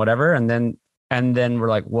vegetables and whatever. And then we're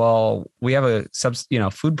like, well, we have a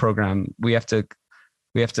food program. We have to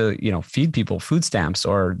feed people food stamps,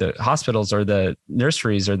 or the hospitals or the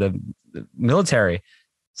nurseries or the military.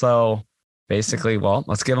 So basically, well,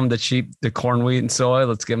 let's give them the corn, wheat and soy.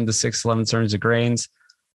 Let's give them the 6 to 11 servings of grains.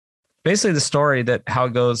 Basically the story how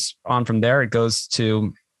it goes on from there, it goes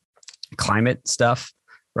to climate stuff,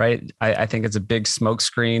 right? I think it's a big smoke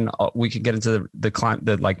screen. We could get into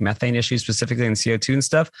the like methane issues specifically and CO2 and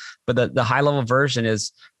stuff, but the high level version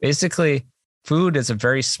is basically food is a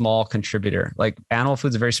very small contributor. Like animal food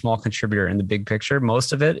is a very small contributor in the big picture.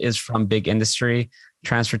 Most of it is from big industry,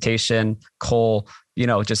 transportation, coal,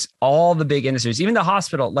 just all the big industries. Even the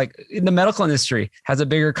hospital, like in the medical industry, has a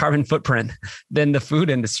bigger carbon footprint than the food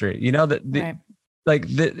industry.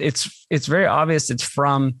 It's very obvious it's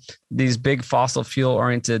from these big fossil fuel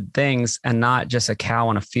oriented things and not just a cow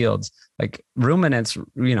on a field. Like ruminants,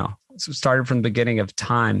 started from the beginning of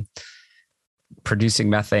time producing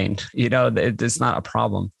methane. It's not a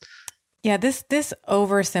problem. Yeah, this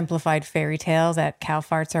oversimplified fairy tale that cow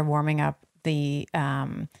farts are warming up the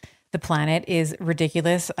planet is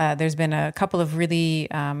ridiculous. There's been a couple of really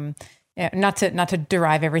not to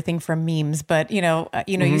derive everything from memes, but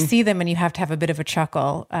you see them and you have to have a bit of a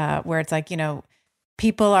chuckle where it's like,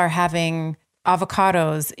 people are having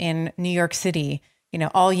avocados in New York City,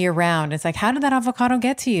 all year round. It's like, how did that avocado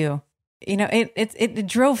get to you? It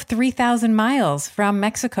drove 3,000 miles from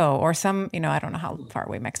Mexico or some, I don't know how far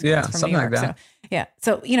away Mexico is from something New York. Like that. So, yeah.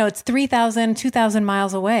 So, it's 3,000, 2,000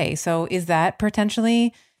 miles away. So is that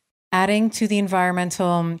potentially adding to the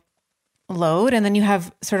environmental load? And then you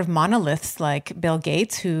have sort of monoliths like Bill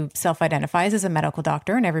Gates, who self-identifies as a medical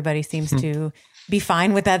doctor, and everybody seems to be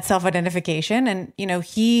fine with that self-identification. And,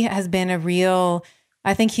 he has been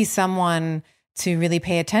I think he's someone to really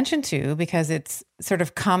pay attention to, because it's sort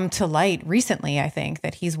of come to light recently, I think,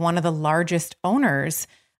 that he's one of the largest owners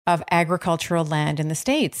of agricultural land in the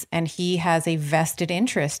States. And he has a vested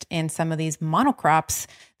interest in some of these monocrops,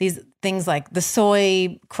 these things like the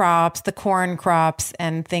soy crops, the corn crops,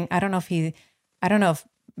 and I don't know if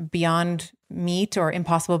Beyond Meat or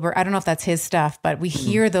Impossible Burger, I don't know if that's his stuff, but we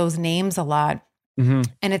hear those names a lot. And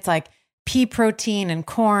it's like, pea protein and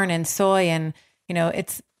corn and soy. And,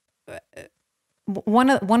 it's one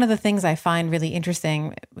of the things I find really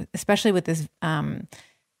interesting, especially with this,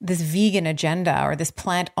 this vegan agenda or this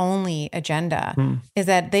plant-only agenda, is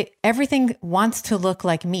that everything wants to look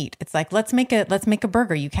like meat. It's like, let's make a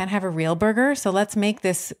burger. You can't have a real burger. So let's make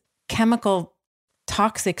this chemical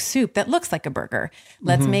toxic soup that looks like a burger.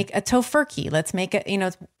 Let's make a tofurkey. Let's make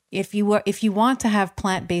if you want to have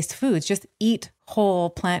plant-based foods, just eat whole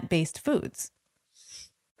plant-based foods.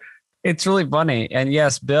 It's really funny. And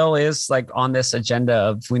yes, Bill is like on this agenda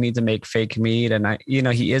of we need to make fake meat. And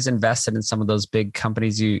he is invested in some of those big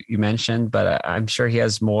companies you mentioned, but I'm sure he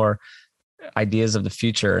has more ideas of the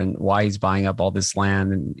future and why he's buying up all this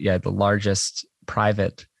land. And the largest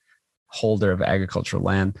private holder of agricultural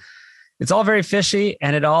land. It's all very fishy,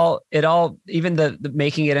 and it all even the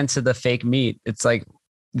making it into the fake meat. It's like,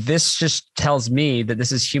 this just tells me that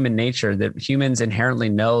this is human nature, that humans inherently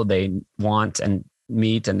know they want and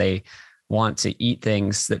meat and they want to eat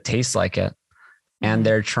things that taste like it. And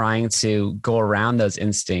they're trying to go around those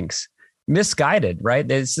instincts, misguided, right?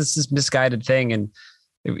 It's just this misguided thing. And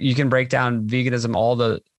you can break down veganism. All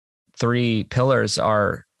the 3 pillars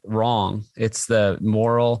are wrong. It's the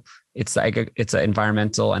moral, it's the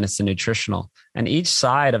environmental, and it's the nutritional. And each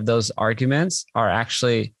side of those arguments are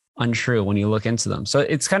actually untrue when you look into them. So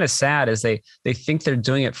it's kind of sad as they think they're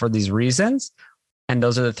doing it for these reasons. And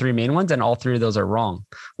those are the 3 main ones. And all 3 of those are wrong.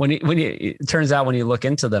 It turns out when you look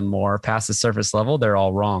into them more past the surface level, they're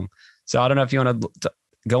all wrong. So I don't know if you want to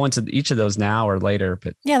go into each of those now or later,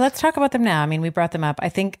 but yeah, let's talk about them now. I mean, we brought them up. I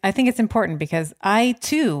think it's important because I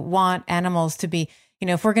too want animals to be,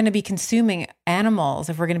 if we're going to be consuming animals,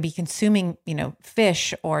 if we're going to be consuming,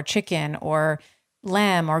 fish or chicken or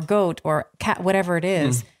lamb or goat or cat, whatever it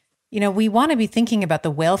is, we want to be thinking about the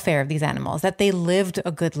welfare of these animals, that they lived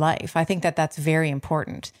a good life. I think that that's very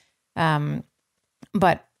important. But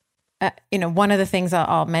one of the things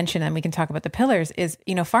I'll mention, and we can talk about the pillars, is,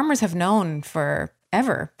 farmers have known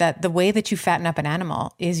forever that the way that you fatten up an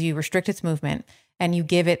animal is you restrict its movement and you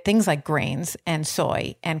give it things like grains and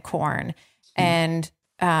soy and corn. And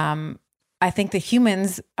I think the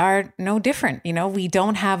humans are no different. We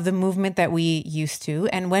don't have the movement that we used to.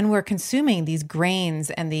 And when we're consuming these grains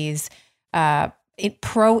and these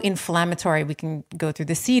pro-inflammatory, we can go through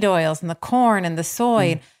the seed oils and the corn and the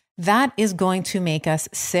soy, that is going to make us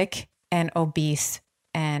sick and obese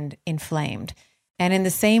and inflamed. And in the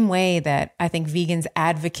same way that I think vegans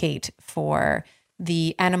advocate for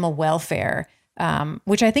the animal welfare,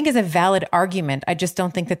 which I think is a valid argument. I just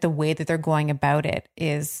don't think that the way that they're going about it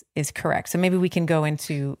is correct. So maybe we can go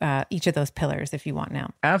into each of those pillars if you want now.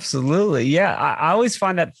 Absolutely. Yeah. I always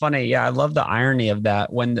find that funny. Yeah. I love the irony of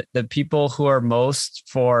that when the people who are most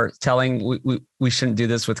for telling we shouldn't do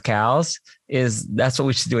this with cows that's what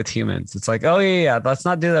we should do with humans. It's like, oh yeah, let's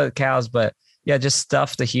not do that with cows, but yeah, just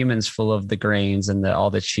stuff the humans full of the grains and all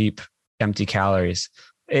the cheap empty calories.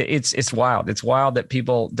 It's wild. It's wild that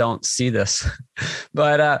people don't see this,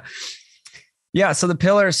 but so the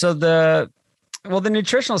pillars. So the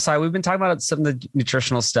nutritional side, we've been talking about some of the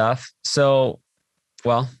nutritional stuff. So,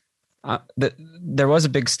 there was a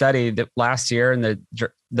big study that last year in the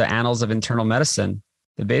Annals of Internal Medicine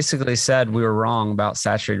that basically said we were wrong about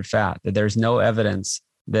saturated fat, that there's no evidence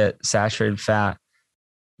that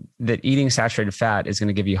eating saturated fat is going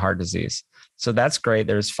to give you heart disease. So that's great.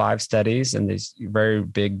 There's 5 studies in this very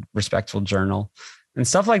big, respectful journal. And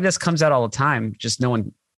stuff like this comes out all the time. Just no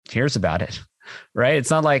one hears about it, right?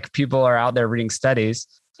 It's not like people are out there reading studies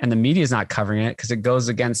and the media is not covering it because it goes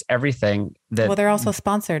against everything that... Well, they're also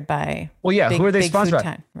sponsored by... Well, yeah. Who are they sponsored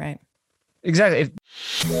by? Right. Exactly.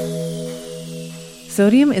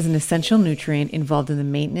 Sodium is an essential nutrient involved in the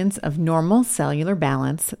maintenance of normal cellular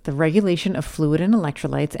balance, the regulation of fluid and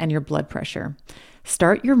electrolytes, and your blood pressure.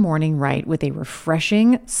 Start your morning right with a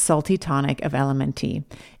refreshing, salty tonic of LMNT.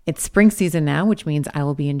 It's spring season now, which means I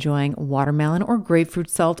will be enjoying watermelon or grapefruit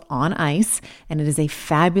salt on ice, and it is a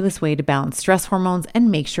fabulous way to balance stress hormones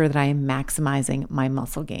and make sure that I am maximizing my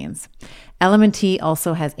muscle gains. LMNT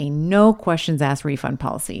also has a no questions asked refund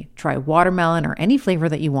policy. Try watermelon or any flavor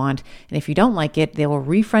that you want, and if you don't like it, they will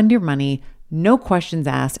refund your money. No questions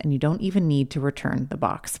asked, and you don't even need to return the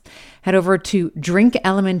box. Head over to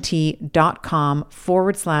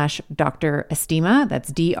drinklmnt.com/Dr. Estima.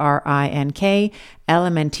 That's DRINK,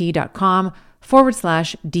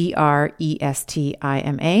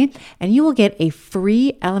 LMNT.com/DRESTIMA, and you will get a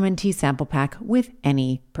free LMNT sample pack with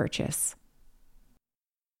any purchase.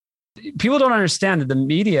 People don't understand that the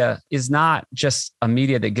media is not just a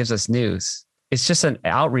media that gives us news. It's just an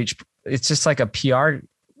outreach. It's just like a PR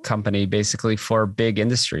company basically for big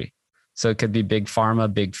industry. So it could be big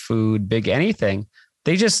pharma, big food, big anything.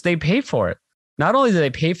 They pay for it. Not only do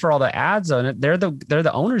they pay for all the ads on it, they're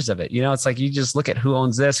the owners of it. It's like you just look at who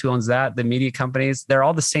owns this, who owns that, the media companies, they're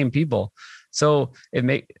all the same people. So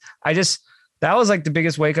that was like the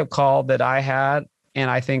biggest wake up call that I had.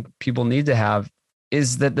 And I think people need to have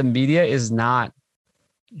is that the media is not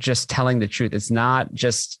just telling the truth. It's not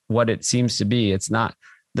just what it seems to be. It's not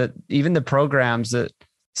that even the programs that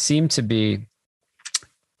seem to be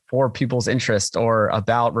for people's interest or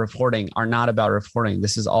about reporting are not about reporting.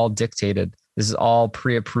 This is all dictated. This is all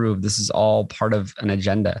pre-approved. This is all part of an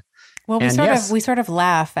agenda. Well, we sort of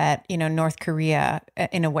laugh at, North Korea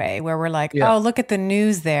in a way where we're like, oh, look at the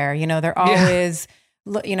news there. They're always,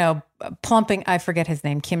 plumping, I forget his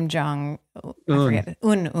name, Kim Jong,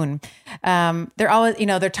 Un. They're always,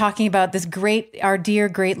 they're talking about our dear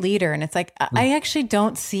great leader. And it's like, I actually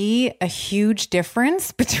don't see a huge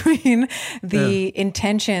difference between the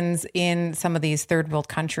intentions in some of these third world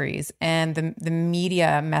countries and the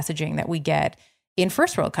media messaging that we get in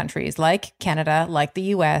first world countries like Canada, like the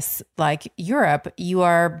US, like Europe. You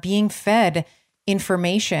are being fed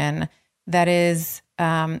information that is,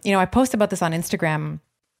 I post about this on Instagram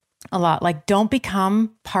a lot, like don't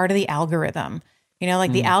become part of the algorithm.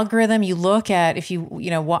 The algorithm you look at, if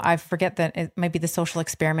I forget that it might be The Social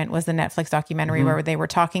Experiment was the Netflix documentary where they were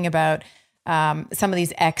talking about some of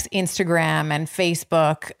these ex-Instagram and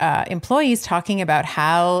Facebook employees talking about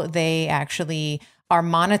how they actually are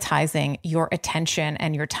monetizing your attention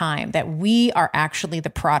and your time, that we are actually the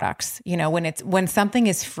products. When something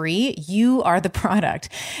is free, you are the product.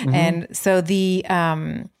 And so the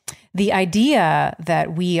idea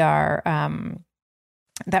that we are,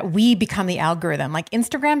 that we become the algorithm, like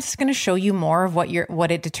Instagram's just going to show you more of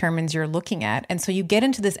what it determines you're looking at. And so you get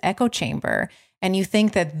into this echo chamber and you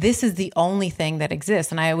think that this is the only thing that exists.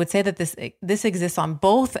 And I would say that this exists on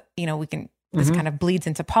both, this kind of bleeds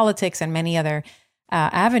into politics and many other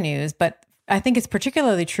avenues, but I think it's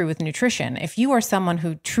particularly true with nutrition. If you are someone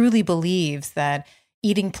who truly believes that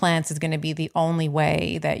eating plants is going to be the only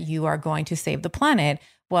way that you are going to save the planet,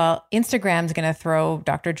 well, Instagram's going to throw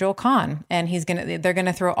Dr. Joel Kahn, and they're going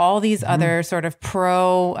to throw all these other sort of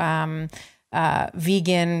pro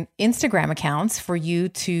vegan Instagram accounts for you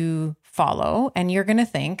to follow, and you're going to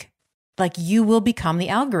think like you will become the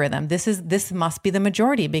algorithm. This must be the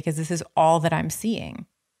majority because this is all that I'm seeing.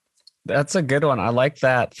 That's a good one. I like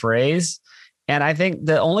that phrase. And I think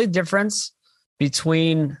the only difference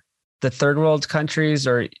between the third world countries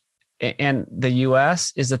and the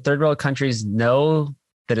US is the third world countries know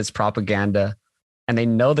that it's propaganda and they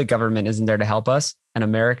know the government isn't there to help us. And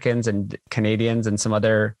Americans and Canadians and some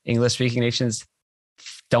other English speaking nations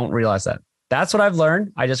don't realize that. That's what I've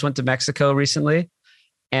learned. I just went to Mexico recently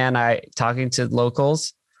and talking to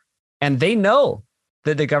locals, and they know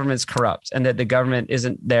that the government's corrupt and that the government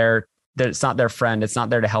isn't there, that it's not their friend. It's not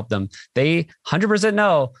there to help them. They 100%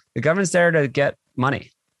 know the government's there to get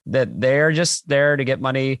money, that they're just there to get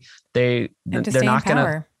money. They're not going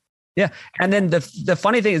to. Yeah. And then the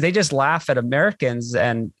funny thing is they just laugh at Americans,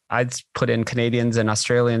 and I'd put in Canadians and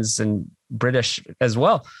Australians and British as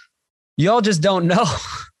well. Y'all just don't know.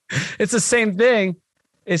 It's the same thing.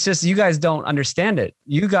 It's just you guys don't understand it.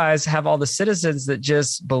 You guys have all the citizens that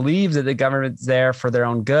just believe that the government's there for their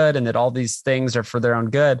own good and that all these things are for their own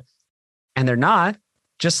good. And they're not,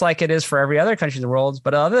 just like it is for every other country in the world.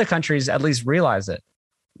 But other countries at least realize it.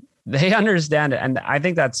 They understand it. And I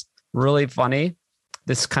think that's really funny,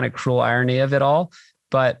 this kind of cruel irony of it all.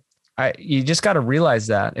 But you just got to realize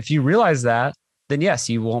that. If you realize that, then yes,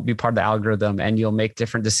 you won't be part of the algorithm and you'll make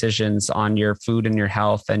different decisions on your food and your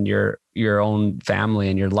health and your own family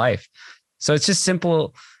and your life. So it's just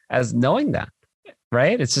simple as knowing that,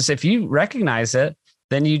 right? It's just, if you recognize it,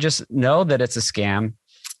 then you just know that it's a scam.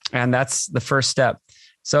 And that's the first step.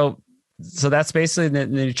 So that's basically the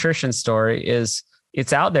nutrition story. Is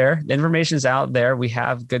it's out there. The information is out there. We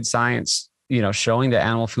have good science, showing that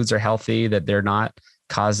animal foods are healthy, that they're not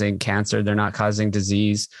causing cancer, they're not causing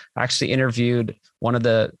disease. I actually interviewed one of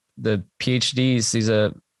the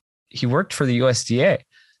PhDs. He worked for the USDA.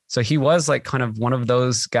 So he was like kind of one of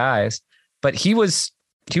those guys, but he was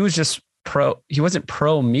just he wasn't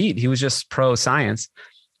pro meat. He was just pro science.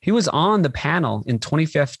 He was on the panel in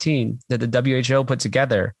 2015 that the WHO put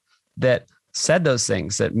together that said those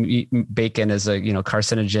things, that bacon is a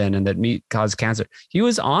carcinogen and that meat causes cancer. He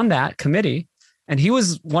was on that committee, and he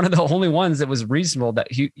was one of the only ones that was reasonable.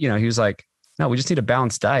 That he was like, no, we just need a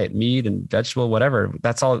balanced diet, meat and vegetable, whatever.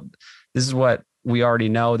 That's all. This is what we already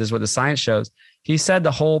know. This is what the science shows. He said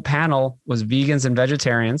the whole panel was vegans and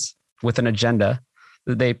vegetarians with an agenda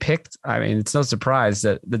that they picked. I mean, it's no surprise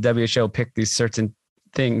that the WHO picked these certain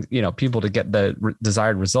thing, people to get the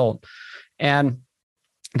desired result. And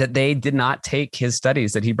that they did not take his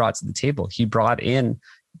studies that he brought to the table. He brought in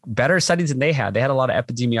better studies than they had. They had a lot of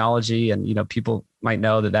epidemiology, and, people might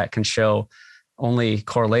know that can show only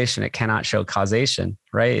correlation. It cannot show causation,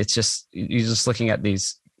 right? It's just, you're just looking at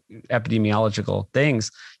these epidemiological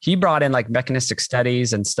things. He brought in like mechanistic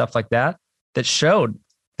studies and stuff like that showed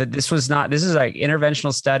that this is like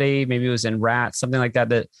interventional study. Maybe it was in rats, something like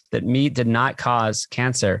that meat did not cause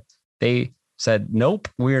cancer. They said, nope,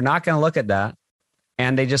 we're not going to look at that.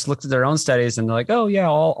 And they just looked at their own studies and they're like, oh yeah,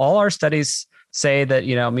 all our studies say that,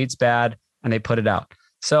 meat's bad, and they put it out.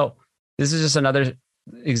 So this is just another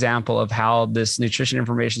example of how this nutrition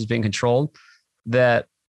information is being controlled. That,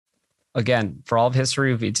 again, for all of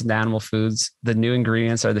history, we've eaten animal foods. The new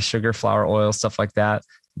ingredients are the sugar, flour, oil, stuff like that.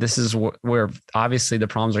 This is where obviously the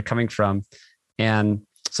problems are coming from. And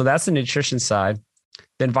so that's the nutrition side.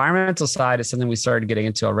 The environmental side is something we started getting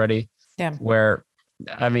into already. Yeah. Where,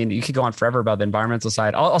 I mean, you could go on forever about the environmental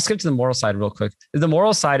side. I'll skip to the moral side real quick. The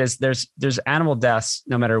moral side is there's animal deaths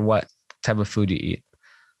no matter what type of food you eat.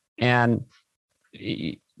 And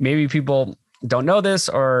maybe people don't know this,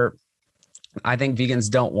 or I think vegans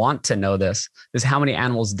don't want to know this, is how many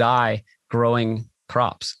animals die growing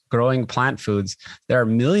crops, growing plant foods. There are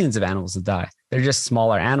millions of animals that die. They're just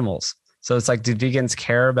smaller animals. So it's like, do vegans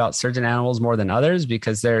care about certain animals more than others?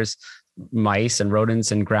 Because there's mice and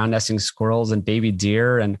rodents and ground nesting squirrels and baby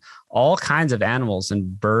deer and all kinds of animals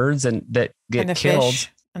and birds and that get killed.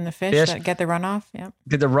 And the fish that get the runoff. Yeah.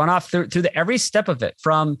 Get the runoff through every step of it,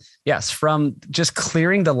 from just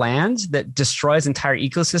clearing the land that destroys entire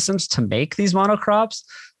ecosystems to make these monocrops,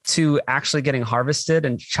 to actually getting harvested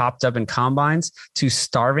and chopped up in combines, to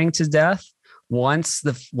starving to death once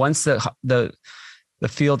the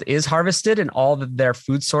field is harvested and all of their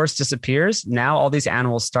food source disappears. Now all these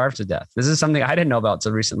animals starve to death. This is something I didn't know about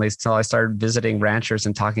until recently, until I started visiting ranchers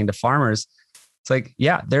and talking to farmers. It's like,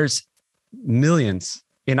 yeah, there's millions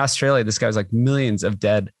in Australia. This guy was like millions of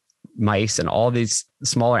dead mice and all these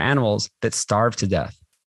smaller animals that starve to death.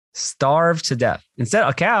 Instead,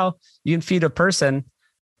 a cow, you can feed a person.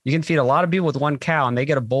 You can feed a lot of people with one cow and they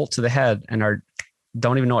get a bolt to the head and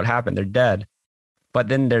don't even know what happened. They're dead. But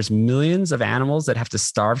then there's millions of animals that have to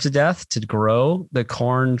starve to death to grow the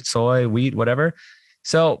corn, soy, wheat, whatever.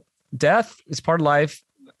 So death is part of life.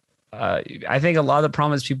 I think a lot of the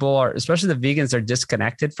problem is people are, especially the vegans, are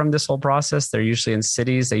disconnected from this whole process. They're usually in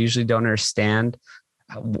cities. They usually don't understand,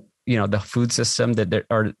 the food system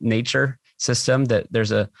or nature system, that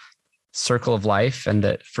there's a circle of life and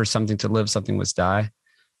that for something to live, something must die.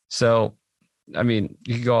 So, I mean,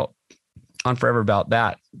 you could go on forever about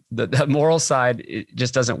that. The moral side, it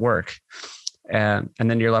just doesn't work. And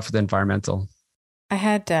then you're left with the environmental. I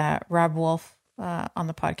had Rob Wolf on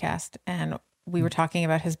the podcast, and we were talking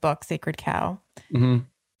about his book, Sacred Cow. Mm-hmm.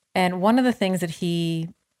 And one of the things that he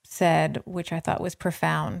said, which I thought was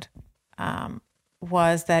profound,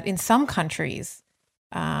 was that in some countries,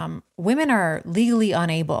 women are legally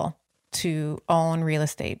unable to own real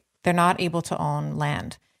estate. They're not able to own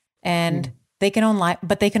land. And they can own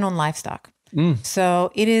but they can own livestock.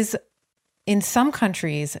 So it is, in some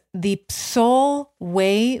countries, the sole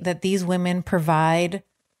way that these women provide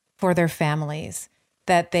for their families,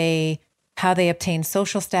 how they obtain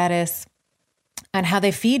social status, and how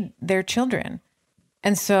they feed their children.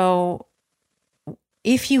 And so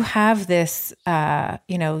if you have this,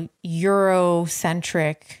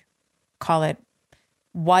 Eurocentric, call it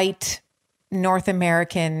white, North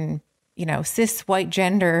American, cis white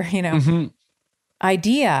gender,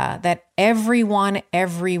 idea that everyone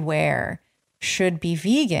everywhere should be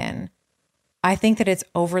vegan, I think that it's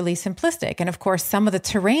overly simplistic. And of course, some of the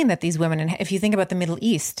terrain that these women, if you think about the Middle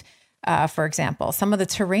East, for example, some of the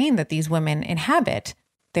terrain that these women inhabit,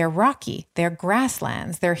 they're rocky, they're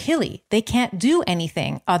grasslands, they're hilly. They can't do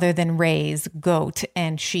anything other than raise goat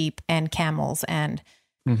and sheep and camels and,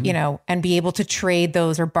 and be able to trade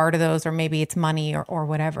those or barter those, or maybe it's money or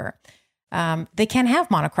whatever. They can't have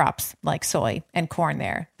monocrops like soy and corn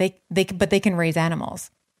there. But they can raise animals.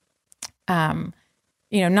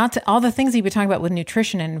 Not to all the things you've been talking about with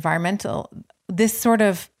nutrition and environmental, this sort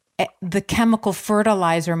of the chemical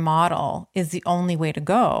fertilizer model is the only way to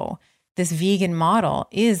go. This vegan model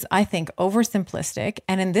is, I think, oversimplistic.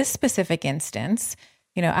 And in this specific instance,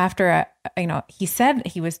 after, he said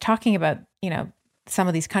he was talking about, some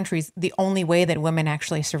of these countries, the only way that women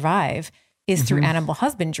actually survive is through animal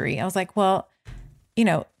husbandry. I was like, well,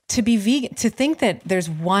 to be vegan, to think that there's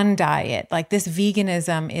one diet, like this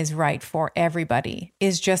veganism is right for everybody,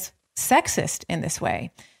 is just sexist in this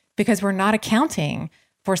way, because we're not accounting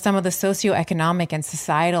for some of the socioeconomic and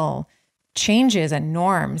societal, changes and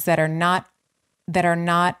norms that are not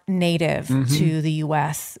native to the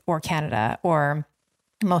US or Canada or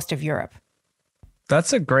most of Europe.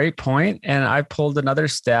 That's a great point. And I pulled another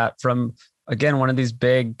stat from, again, one of these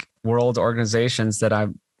big world organizations that I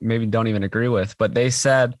maybe don't even agree with, but they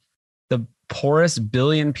said the poorest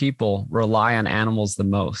billion people rely on animals the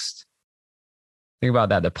most. Think about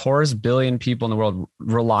that. The poorest billion people in the world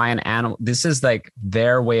rely on animals. This is like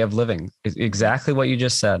their way of living. It's exactly what you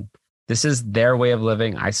just said. This is their way of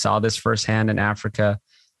living. I saw this firsthand in Africa.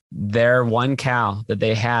 Their one cow that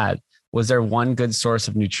they had was their one good source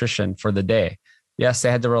of nutrition for the day. Yes,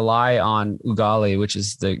 they had to rely on ugali, which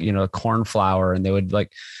is the corn flour, and they would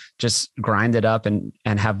like just grind it up and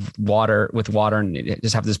have water and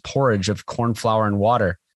just have this porridge of corn flour and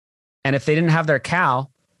water. And if they didn't have their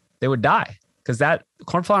cow, they would die, because that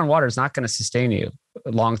corn flour and water is not going to sustain you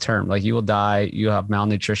long term. Like, you will die, you have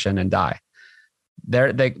malnutrition and die.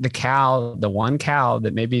 The cow, the one cow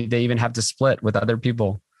that maybe they even have to split with other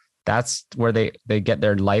people, that's where they get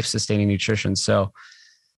their life sustaining nutrition. So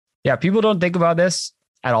yeah, people don't think about this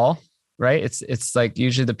at all, right? It's like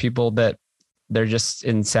usually the people that they're just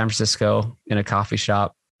in San Francisco in a coffee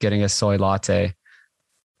shop getting a soy latte,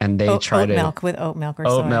 and they try oat milk with oat milk or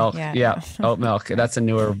oat soy. milk. Yeah. Oat milk. That's a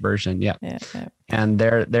newer version. Yeah. And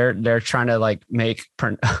they're trying to like make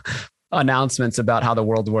announcements about how the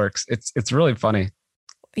world works. It's really funny.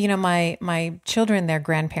 My children, their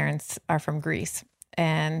grandparents are from Greece,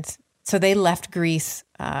 and so they left Greece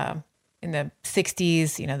in the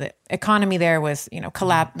 60s. The economy there was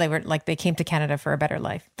collapsed. They came to Canada for a better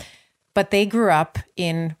life, but they grew up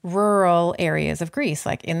in rural areas of Greece,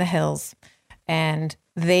 like in the hills, and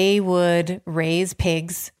they would raise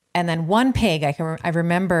pigs. And then one pig, I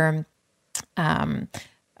remember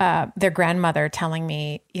their grandmother telling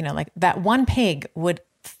me, that one pig would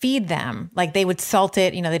feed them. Like, they would salt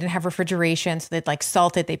it, they didn't have refrigeration. So they'd like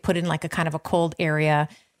salt it. They put it in like a kind of a cold area.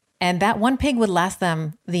 And that one pig would last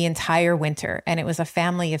them the entire winter. And it was a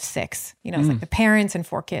family of 6, it was like the parents and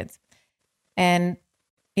 4 kids. And,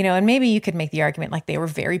 and maybe you could make the argument like they were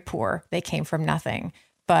very poor. They came from nothing,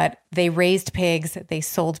 but they raised pigs, they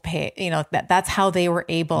sold pig, that's how they were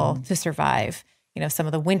able to survive, some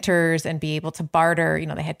of the winters and be able to barter.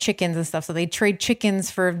 They had chickens and stuff. So they trade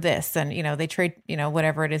chickens for this, and, they trade,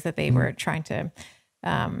 whatever it is that they were trying to,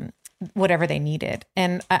 whatever they needed.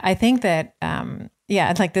 And I think that,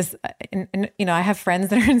 it's like this, I have friends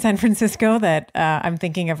that are in San Francisco that I'm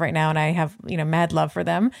thinking of right now, and I have, mad love for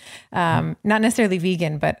them. Not necessarily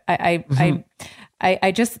vegan, but I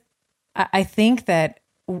think that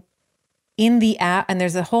in the app, and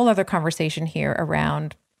there's a whole other conversation here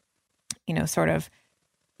around, sort of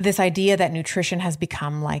this idea that nutrition has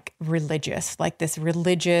become like religious, like this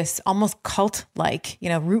religious, almost cult-like,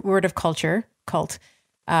 root word of culture, cult.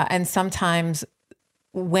 And sometimes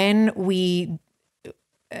when we,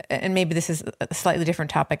 and maybe this is a slightly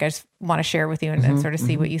different topic, I just want to share with you and sort of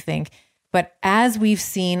see what you think. But as we've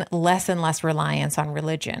seen less and less reliance on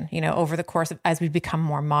religion, over the course of, as we've become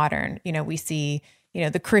more modern, we see,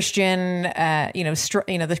 the Christian,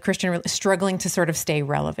 the Christian struggling to sort of stay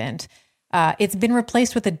relevant. It's been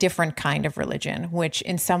replaced with a different kind of religion, which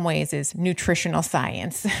in some ways is nutritional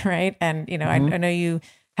science, right? And, I know you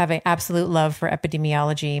have an absolute love for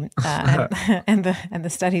epidemiology and the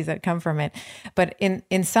studies that come from it. But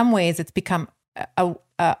in some ways, it's become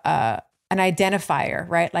an identifier,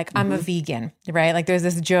 right? Like, I'm a vegan, right? Like, there's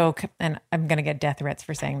this joke, and I'm going to get death threats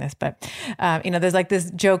for saying this, but, there's like this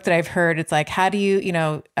joke that I've heard. It's like, how do you,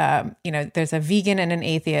 there's a vegan and an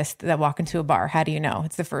atheist that walk into a bar. How do you know?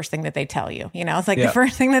 It's the first thing that they tell you, it's like the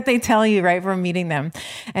first thing that they tell you, right, from meeting them.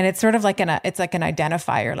 And it's sort of like it's like an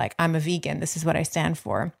identifier, like, I'm a vegan. This is what I stand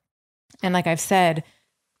for. And like I've said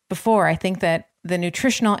before, I think that the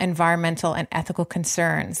nutritional, environmental, and ethical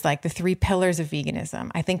concerns, like the 3 pillars of veganism,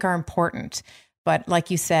 I think are important. But like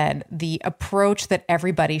you said, the approach that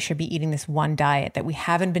everybody should be eating this one diet that we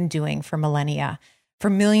haven't been doing for millennia, for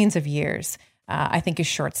millions of years, I think is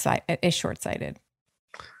short-sighted.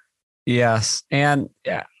 Yes. And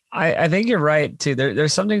I think you're right too.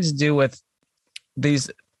 There's something to do with this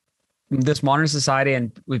modern society,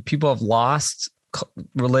 and with people have lost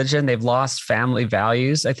religion, they've lost family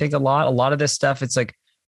values. I think a lot of this stuff, it's like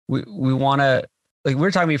we want to, like we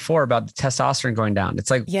were talking before about the testosterone going down.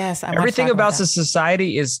 It's like, yes, everything about the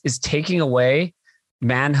society is taking away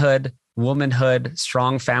manhood, womanhood,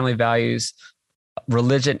 strong family values,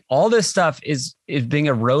 religion. All this stuff is being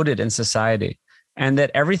eroded in society, and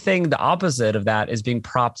that everything the opposite of that is being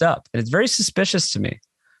propped up. And it's very suspicious to me.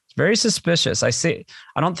 Very suspicious. I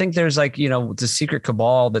don't think there's like, the secret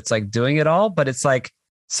cabal that's like doing it all, but it's like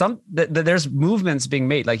there's movements being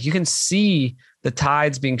made. Like you can see the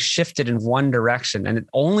tides being shifted in one direction, and it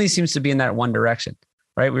only seems to be in that one direction,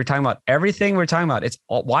 right? We were talking about everything we're talking about.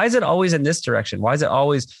 Why is it always in this direction? Why is it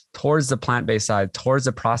always towards the plant-based side, towards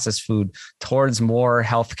the processed food, towards more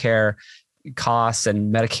healthcare costs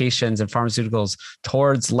and medications and pharmaceuticals,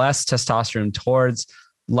 towards less testosterone, towards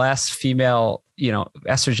less female,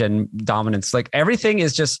 estrogen dominance? Like everything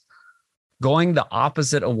is just going the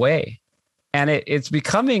opposite way. And it's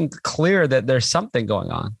becoming clear that there's something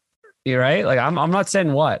going on. You're right. Like I'm not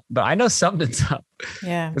saying what, but I know something's up.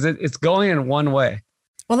 Yeah. Because it's going in one way.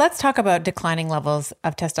 Well, let's talk about declining levels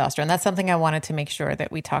of testosterone. That's something I wanted to make sure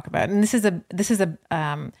that we talk about. And this is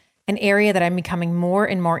an area that I'm becoming more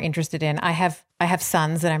and more interested in. I have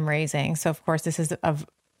sons that I'm raising. So of course this is of,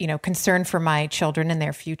 concern for my children and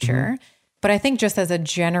their future. Mm-hmm. But I think just as a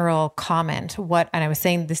general comment, and I was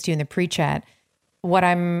saying this to you in the pre-chat, what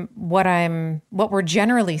we're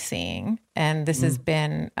generally seeing, and this has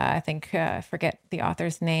been, I forget the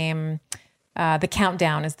author's name. The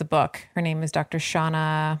Countdown is the book. Her name is Dr.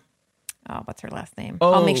 Shauna. Oh, what's her last name?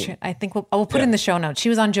 I'll make sure. I think we'll put it in the show notes. She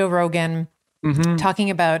was on Joe Rogan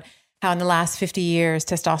talking about how in the last 50 years,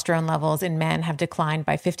 testosterone levels in men have declined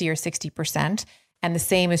by 50 or 60%. And the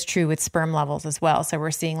same is true with sperm levels as well. So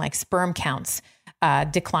we're seeing like sperm counts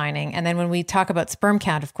declining. And then when we talk about sperm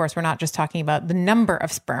count, of course, we're not just talking about the number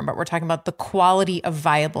of sperm, but we're talking about the quality of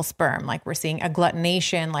viable sperm. Like we're seeing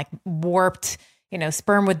agglutination, like warped,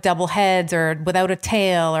 sperm with double heads or without a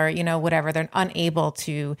tail or, whatever. They're unable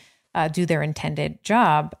to do their intended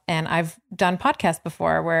job. And I've done podcasts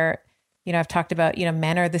before where, I've talked about,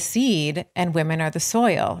 men are the seed and women are the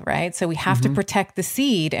soil, right? So we have to protect the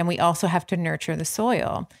seed and we also have to nurture the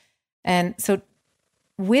soil. And so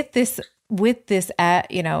with this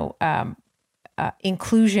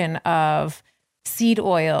inclusion of seed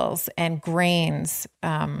oils and grains,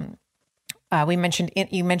 you mentioned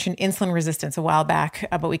insulin resistance a while back,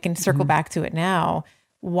 but we can circle back to it now.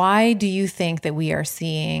 Why do you think that we are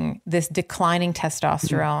seeing this declining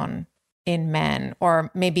testosterone in men,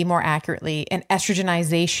 or maybe more accurately, an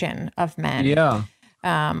estrogenization of men? Yeah.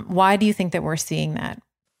 Why do you think that we're seeing that?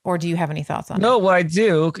 Or do you have any thoughts on it? No, what I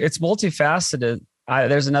do, it's multifaceted.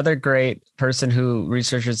 There's another great person who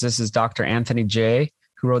researches this is Dr. Anthony Jay,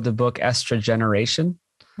 who wrote the book Estrogeneration.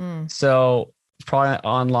 So it's probably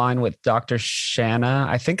online with Dr. Shanna.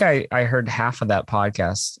 I think I heard half of that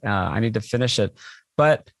podcast. I need to finish it,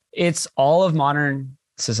 but it's all of modern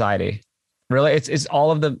society. Really, it's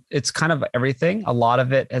all of it's kind of everything. A lot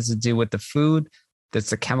of it has to do with the food, that's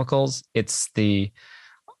the chemicals, it's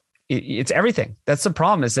everything. That's the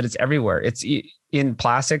problem, is that it's everywhere. It's in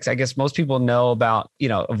plastics. I guess most people know about,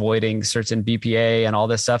 avoiding certain BPA and all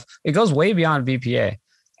this stuff. It goes way beyond BPA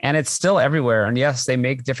and it's still everywhere. And yes, they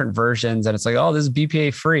make different versions and it's like, oh, this is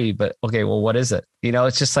BPA free, but okay, well, what is it?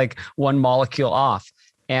 It's just like one molecule off.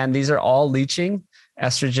 And these are all leaching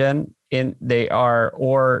estrogen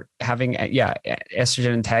or having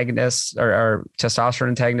estrogen antagonists or testosterone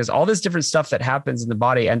antagonists, all this different stuff that happens in the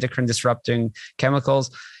body, endocrine disrupting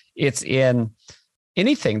chemicals. It's in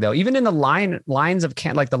anything though, even in the lines of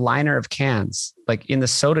can, like the liner of cans, like in the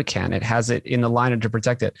soda can, it has it in the liner to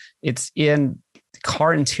protect it. It's in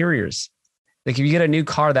car interiors. Like if you get a new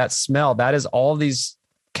car, that smell, that is all these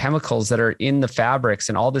chemicals that are in the fabrics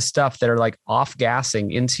and all this stuff that are like off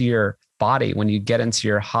gassing into your body when you get into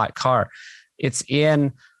your hot car. It's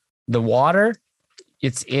in the water.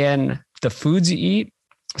 It's in the foods you eat.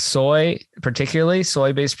 Soy, particularly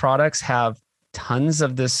soy-based products, have tons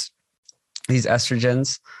of these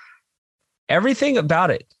estrogens. Everything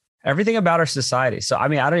about our society. So, I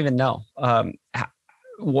mean, I don't even know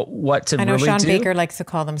what to really do. I know Sean Baker likes to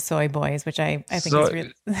call them soy boys, which I think is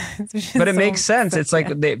really, but it makes sense. It's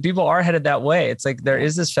like people are headed that way. It's like there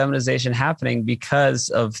is this feminization happening because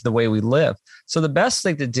of the way we live. So the best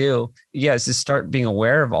thing to do, is to start being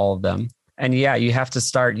aware of all of them. And you have to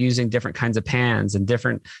start using different kinds of pans and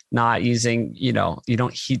not using, you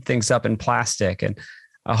don't heat things up in plastic. And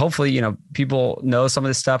hopefully, people know some of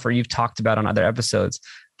this stuff or you've talked about on other episodes.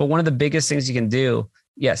 But one of the biggest things you can do,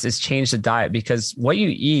 is change the diet, because what you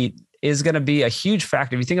eat is going to be a huge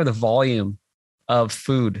factor. If you think of the volume of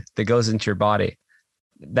food that goes into your body,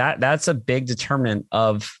 that's a big determinant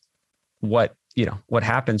of what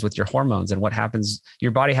happens with your hormones and what happens.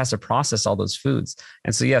 Your body has to process all those foods.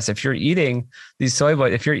 And so, yes, if you're eating these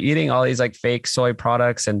if you're eating all these like fake soy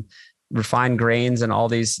products and refined grains and all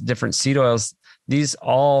these different seed oils, these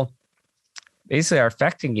all basically are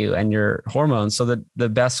affecting you and your hormones. So the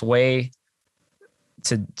best way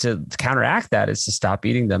to counteract that is to stop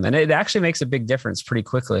eating them. And it actually makes a big difference pretty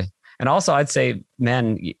quickly. And also I'd say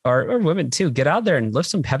men or women too, get out there and lift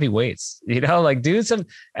some heavy weights, like do some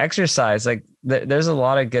exercise. Like there's a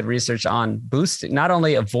lot of good research on boosting, not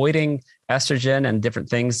only avoiding estrogen and different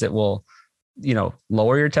things that will,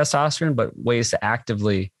 lower your testosterone, but ways to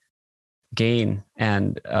actively gain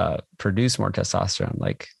and produce more testosterone,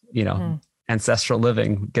 like, ancestral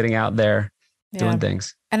living, getting out there, doing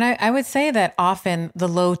things. And I would say that often the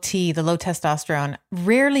low testosterone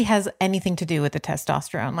rarely has anything to do with the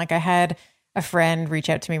testosterone. Like I had a friend reach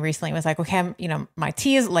out to me recently and was like, okay, my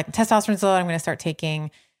T is like testosterone's low. I'm going to start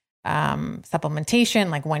taking supplementation.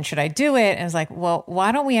 Like when should I do it? And I was like, well,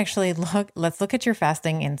 why don't we actually let's look at your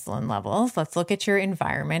fasting insulin levels. Let's look at your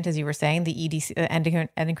environment, as you were saying, the EDC,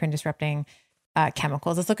 endocrine disrupting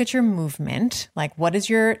chemicals. Let's look at your movement. Like what is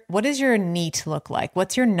your NEAT look like?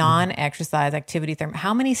 What's your non-exercise activity therm?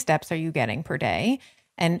 How many steps are you getting per day?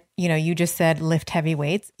 And, you just said lift heavy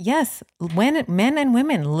weights. Yes. When men and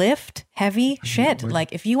women lift heavy shit,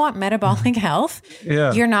 like if you want metabolic health,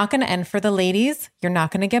 you're not going to, and for the ladies, you're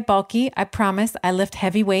not going to get bulky. I promise. I lift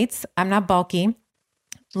heavy weights. I'm not bulky.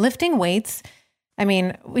 Lifting weights, I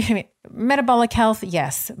mean, metabolic health,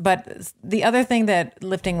 yes. But the other thing that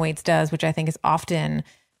lifting weights does, which I think is often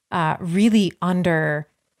really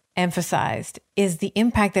underemphasized, is the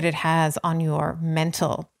impact that it has on your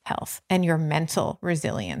mental health and your mental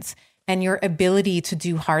resilience and your ability to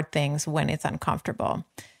do hard things when it's uncomfortable.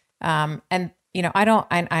 I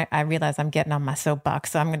realize I'm getting on my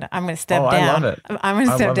soapbox, so I'm gonna step down. I love it. I'm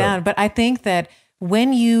gonna step down. But I think that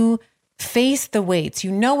when you face the weights,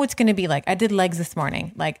 what's going to be like. I did legs this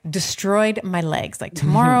morning, like destroyed my legs. Like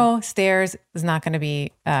tomorrow, stairs is not going to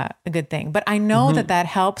be a good thing. But I know that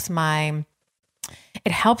helps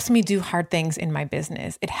it helps me do hard things in my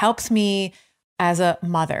business. It helps me as a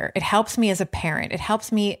mother. It helps me as a parent. It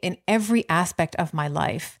helps me in every aspect of my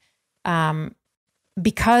life.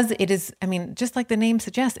 Because it is, just like the name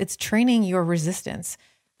suggests, it's training your resistance.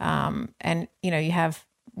 And you have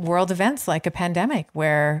world events like a pandemic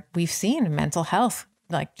where we've seen mental health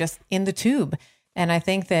like just in the tube. And I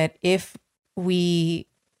think that if we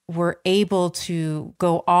were able to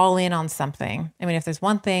go all in on something, if there's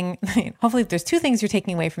one thing, hopefully if there's two things you're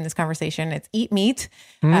taking away from this conversation, it's eat meat,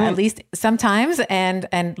 at least sometimes,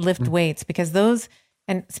 and lift weights, because those,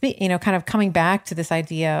 and kind of coming back to this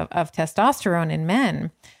idea of testosterone in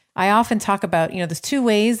men, I often talk about, there's two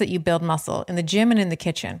ways that you build muscle, in the gym and in the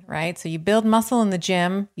kitchen, right? So you build muscle in the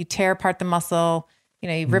gym, you tear apart the muscle,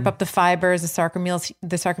 you rip up the fibers, the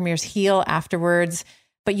sarcomeres heal afterwards,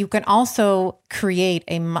 but you can also create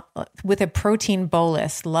with a protein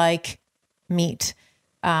bolus like meat.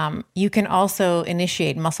 You can also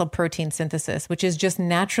initiate muscle protein synthesis, which is just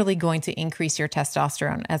naturally going to increase your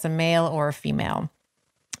testosterone as a male or a female.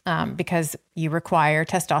 Because you require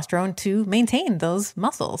testosterone to maintain those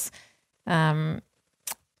muscles. So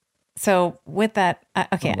with that,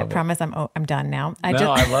 okay, I promise I'm done now. I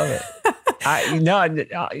love it.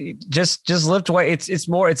 Just lift weight.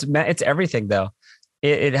 It's everything though.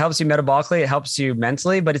 It helps you metabolically. It helps you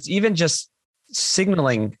mentally, but it's even just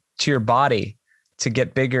signaling to your body to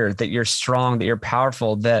get bigger, that you're strong, that you're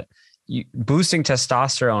powerful, that boosting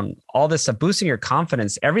testosterone, all this stuff, boosting your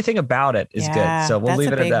confidence, everything about it is good. So we'll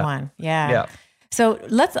leave it at that. One. Yeah. So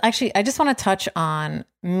I just want to touch on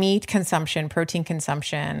meat consumption, protein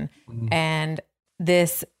consumption, and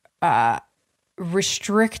this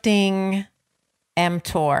restricting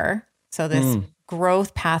mTOR. So this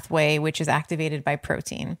growth pathway, which is activated by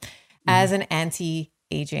protein as an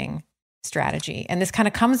anti-aging strategy. And this kind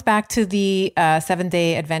of comes back to the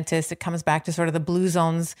 7-day Adventist. It comes back to sort of the blue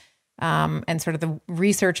zones, and sort of the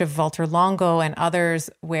research of Walter Longo and others,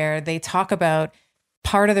 where they talk about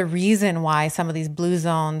part of the reason why some of these blue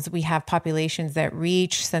zones, we have populations that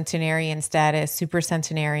reach centenarian status, super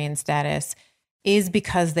centenarian status, is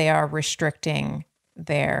because they are restricting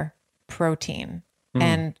their protein.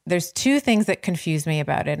 And there's two things that confuse me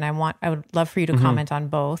about it. And I would love for you to comment on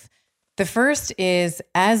both. The first is,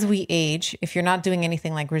 as we age, if you're not doing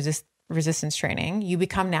anything like resistance training, you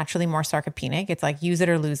become naturally more sarcopenic. It's like use it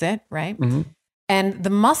or lose it, right? And the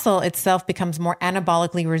muscle itself becomes more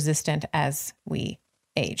anabolically resistant as we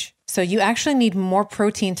age. So you actually need more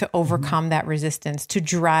protein to overcome that resistance, to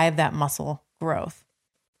drive that muscle growth.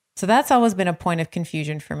 So that's always been a point of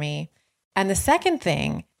confusion for me. And the second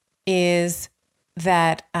thing is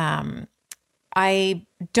that I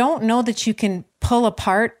don't know that you can pull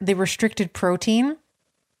apart the restricted protein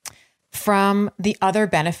from the other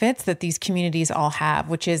benefits that these communities all have,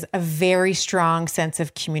 which is a very strong sense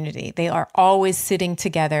of community. They are always sitting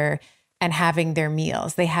together and having their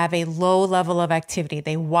meals. They have a low level of activity.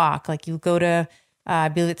 They walk, like you go to I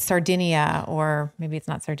believe it's Sardinia, or maybe it's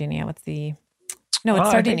not Sardinia. No,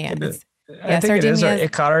 it's Sardinia. I think it is. Or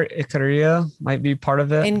Icaria might be part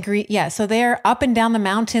of it. In Greece, yeah. So they're up and down the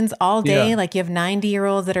mountains all day. Yeah. Like you have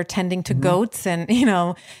 90-year-olds that are tending to goats, and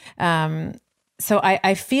so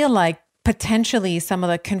I feel like potentially some of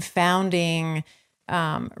the confounding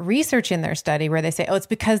research in their study where they say, oh, it's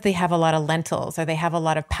because they have a lot of lentils, or they have a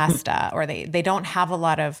lot of pasta, or they don't have a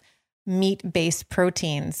lot of meat-based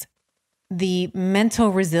proteins. The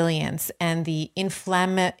mental resilience and the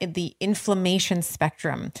inflammation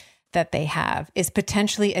spectrum that they have is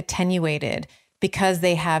potentially attenuated because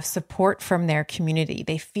they have support from their community.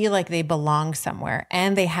 They feel like they belong somewhere,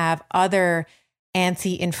 and they have other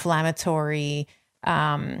anti-inflammatory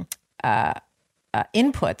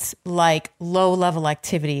inputs like low-level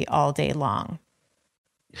activity all day long.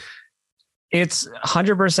 It's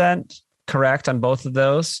 100% correct on both of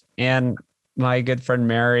those. And my good friend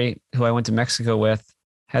Mary, who I went to Mexico with,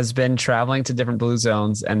 has been traveling to different blue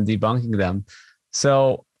zones and debunking them.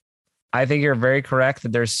 So I think you're very correct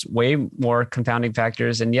that there's way more confounding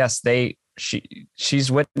factors. And yes,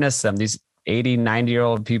 she's witnessed them, these 80,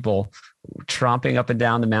 90-year-old people tromping up and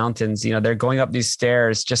down the mountains. They're going up these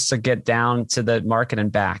stairs just to get down to the market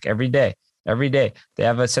and back every day. Every day. They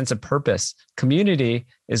have a sense of purpose. Community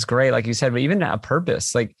is great, like you said, but even a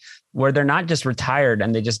purpose, like where they're not just retired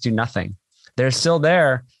and they just do nothing. They're still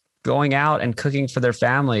there going out and cooking for their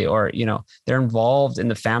family, or, they're involved in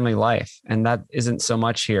the family life. And that isn't so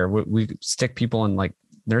much here. We stick people in like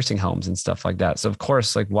nursing homes and stuff like that. So of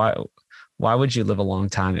course, like why would you live a long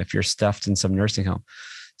time if you're stuffed in some nursing home?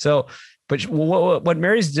 So, but what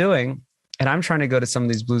Mary's doing, and I'm trying to go to some of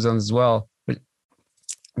these blue zones as well, but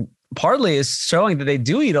partly is showing that they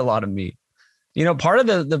do eat a lot of meat. Part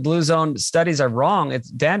of the blue zone studies are wrong. It's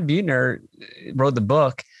Dan Buettner wrote the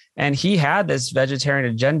book, and he had this vegetarian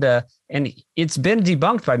agenda, and it's been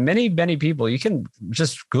debunked by many, many people. You can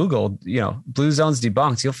just Google, blue zones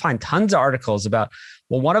debunked. You'll find tons of articles about,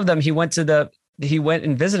 well, one of them, he went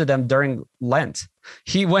and visited them during Lent.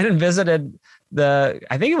 He went and visited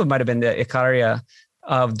I think it might've been the Icaria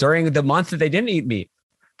during the month that they didn't eat meat,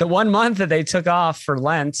 the 1 month that they took off for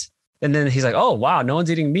Lent. And then he's like, oh, wow, no one's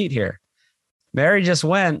eating meat here. Mary just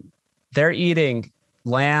went, they're eating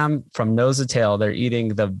lamb from nose to tail. They're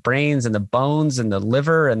eating the brains and the bones and the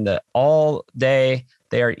liver, and all day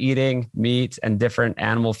they are eating meat and different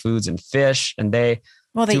animal foods and fish. And they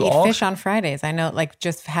eat fish on Fridays. I know, like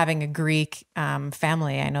just having a Greek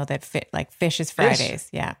family, I know that fish is Fridays. Fish.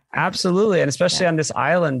 Yeah, absolutely. And especially on this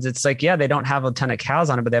island, it's like, yeah, they don't have a ton of cows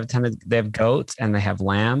on it, but they have goats and they have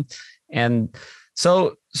lamb. And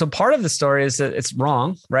so part of the story is that it's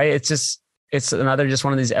wrong, right? It's another just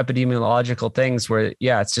one of these epidemiological things where,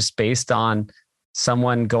 yeah, it's just based on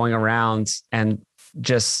someone going around and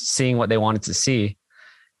just seeing what they wanted to see.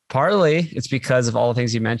 Partly it's because of all the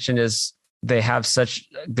things you mentioned is they have such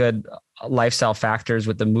good lifestyle factors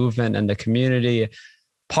with the movement and the community.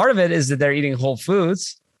 Part of it is that they're eating whole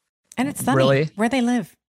foods. And it's sunny where they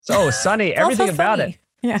live. So sunny, everything about sunny.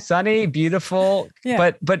 It. Yeah. Sunny, beautiful,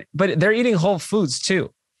 yeah. But they're eating whole foods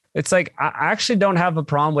too. It's like, I actually don't have a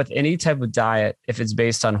problem with any type of diet if it's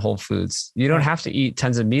based on whole foods. You don't have to eat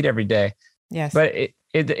tons of meat every day. Yes. But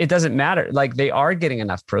it doesn't matter. Like they are getting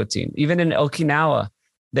enough protein. Even in Okinawa,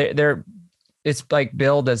 it's like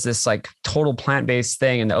billed as this like total plant-based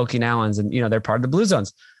thing in the Okinawans, and they're part of the blue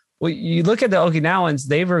zones. Well, you look at the Okinawans,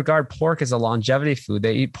 they regard pork as a longevity food.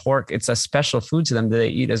 They eat pork. It's a special food to them that they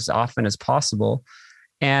eat as often as possible.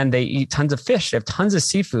 And they eat tons of fish. They have tons of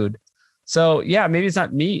seafood. So yeah, maybe it's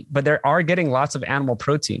not meat, but they are getting lots of animal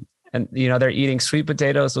protein. And, they're eating sweet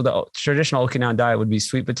potatoes. So the traditional Okinawan diet would be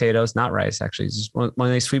sweet potatoes, not rice, actually. It's just one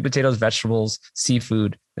of these sweet potatoes, vegetables,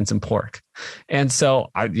 seafood, and some pork. And so,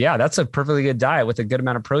 that's a perfectly good diet with a good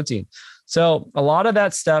amount of protein. So a lot of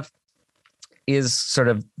that stuff is sort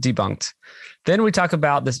of debunked. Then we talk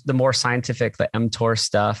about the more scientific, the mTOR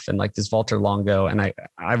stuff, and like this Walter Longo. And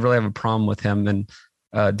I really have a problem with him.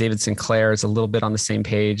 And David Sinclair is a little bit on the same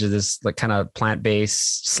page as this like kind of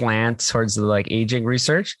plant-based slant towards the like aging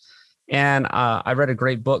research. And I read a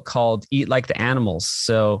great book called Eat Like the Animals.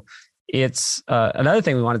 So it's another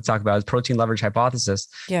thing we wanted to talk about is protein leverage hypothesis.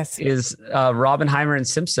 Yes. Is Robbenheimer and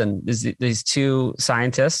Simpson, is these two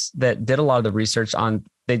scientists that did a lot of the research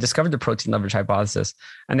they discovered the protein leverage hypothesis.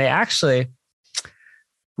 And they actually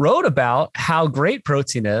wrote about how great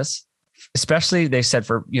protein is, especially they said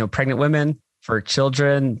for, pregnant women, for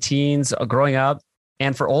children, teens growing up,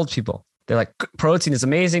 and for old people. They're like, protein is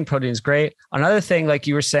amazing. Protein is great. Another thing, like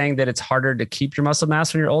you were saying, that it's harder to keep your muscle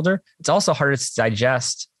mass when you're older. It's also harder to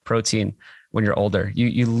digest protein when you're older.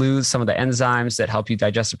 You lose some of the enzymes that help you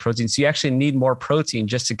digest the protein. So you actually need more protein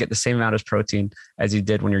just to get the same amount of protein as you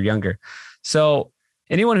did when you're younger. So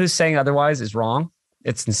anyone who's saying otherwise is wrong.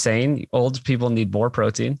 It's insane. Old people need more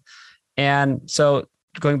protein. And so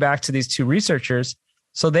going back to these two researchers,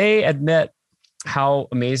 so they admit how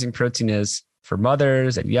amazing protein is for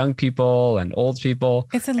mothers and young people and old people.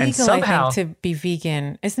 It's illegal, somehow, I think, to be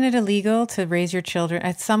vegan. Isn't it illegal to raise your children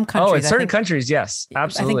at some countries? Oh, in certain countries, yes,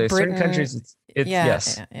 absolutely. Britain, certain countries,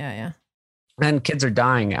 yes. Yeah. And kids are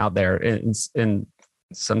dying out there in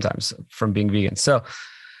sometimes from being vegan. So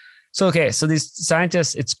these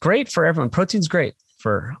scientists, it's great for everyone. Protein's great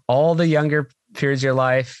for all the younger periods of your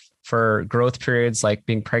life, for growth periods like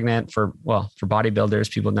being pregnant, for bodybuilders,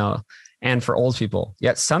 people know, and for old people.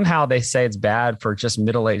 Yet somehow they say it's bad for just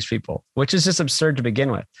middle-aged people, which is just absurd to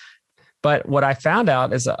begin with. But what I found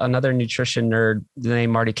out is another nutrition nerd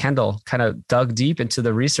named Marty Kendall kind of dug deep into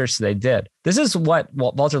the research that they did. This is what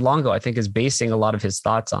Walter Longo, I think, is basing a lot of his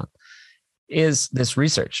thoughts on, is this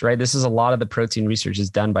research, right? This is a lot of the protein research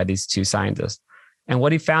is done by these two scientists. And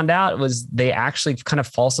what he found out was they actually kind of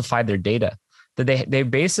falsified their data, that they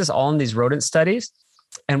based this all on these rodent studies.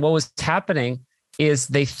 And what was happening is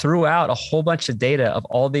they threw out a whole bunch of data of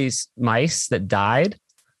all these mice that died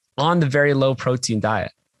on the very low protein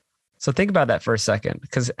diet. So think about that for a second,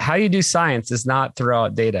 because how you do science is not throw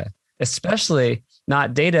out data, especially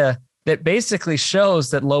not data that basically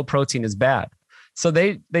shows that low protein is bad. So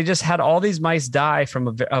they just had all these mice die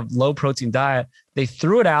from a low protein diet. They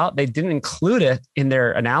threw it out. They didn't include it in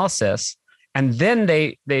their analysis. And then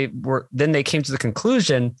they came to the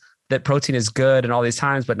conclusion that protein is good in all these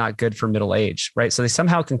times, but not good for middle age, right? So they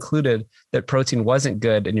somehow concluded that protein wasn't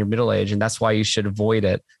good in your middle age, and that's why you should avoid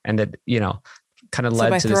it. And that, kind of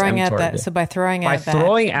led to this mTOR. So by throwing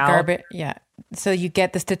out garbage, so you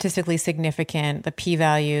get the statistically significant, the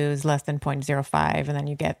p-value is less than 0.05, and then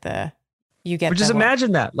you get just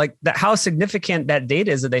imagine that, like that, how significant that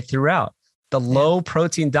data is that they threw out. The low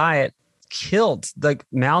protein diet killed the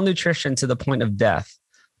malnutrition to the point of death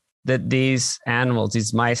that these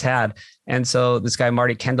mice had. And so this guy,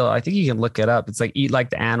 Marty Kendall, I think you can look it up. It's like Eat Like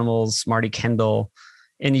the Animals, Marty Kendall.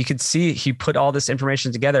 And you could see he put all this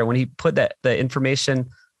information together. When he put the information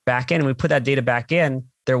back in, and we put that data back in,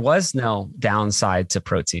 there was no downside to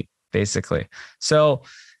protein, basically. So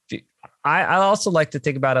I also like to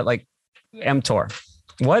think about it like mTOR.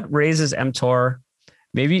 What raises mTOR?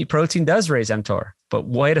 Maybe protein does raise mTOR, but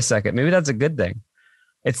wait a second, maybe that's a good thing.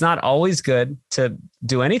 It's not always good to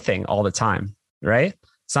do anything all the time, right?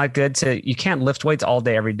 It's not good you can't lift weights all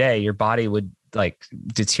day, every day. Your body would like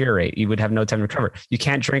deteriorate. You would have no time to recover. You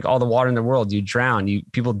can't drink all the water in the world. You drown.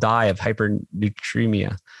 People die of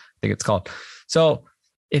hypernatremia, I think it's called. So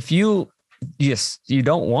if you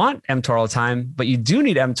don't want mTOR all the time, but you do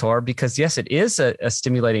need mTOR because yes, it is a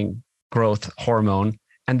stimulating growth hormone.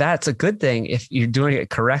 And that's a good thing if you're doing it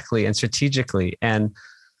correctly and strategically. And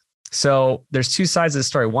so there's two sides of the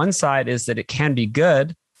story. One side is that it can be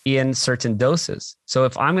good in certain doses. So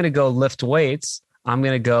if I'm going to go lift weights, I'm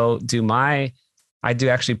going to go I do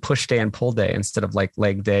actually push day and pull day instead of like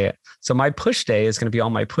leg day. So my push day is going to be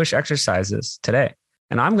all my push exercises today.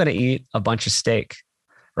 And I'm going to eat a bunch of steak,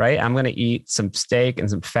 right? I'm going to eat some steak and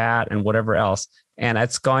some fat and whatever else. And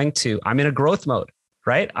I'm in a growth mode,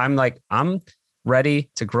 right? I'm ready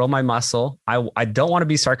to grow my muscle. I don't want to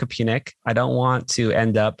be sarcopenic. I don't want to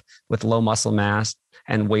end up with low muscle mass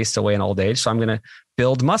and waste away in old age. So I'm going to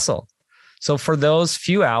build muscle. So for those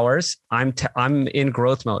few hours, I'm in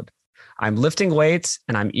growth mode. I'm lifting weights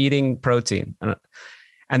and I'm eating protein.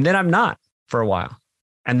 And then I'm not for a while.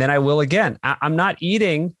 And then I will again. I'm not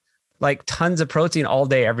eating like tons of protein all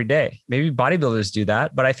day, every day. Maybe bodybuilders do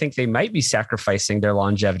that, but I think they might be sacrificing their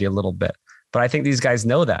longevity a little bit. But I think these guys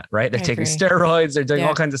know that, right? They're taking steroids. They're doing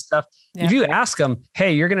all kinds of stuff. Yeah. If you ask them,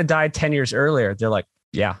 hey, you're going to die 10 years earlier, they're like,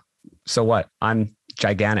 yeah, so what? I'm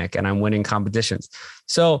gigantic and I'm winning competitions.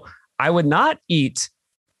 So I would not eat,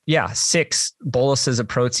 6 boluses of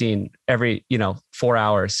protein every, 4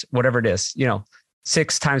 hours, whatever it is,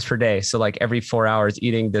 6 times per day. So like every 4 hours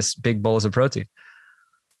eating this big bolus of protein.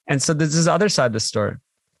 And so this is the other side of the story.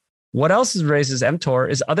 What else raises mTOR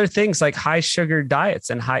is other things like high sugar diets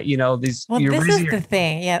and high, these. Well, this is the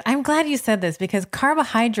thing. Yeah. I'm glad you said this because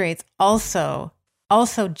carbohydrates also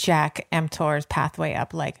jack mTOR's pathway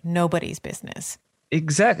up like nobody's business.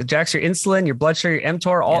 Exactly. Jacks your insulin, your blood sugar, your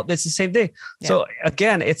mTOR, it's the same thing. Yeah. So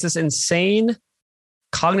again, it's this insane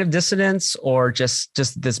cognitive dissonance or just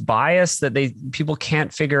this bias that people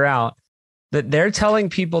can't figure out, that they're telling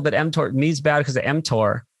people that mTOR meat's bad because of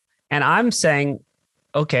mTOR. And I'm saying,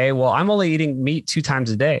 okay, well, I'm only eating meat 2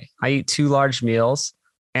 times a day. I eat 2 large meals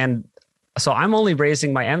and So I'm only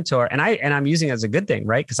raising my mTOR, and I'm using it as a good thing,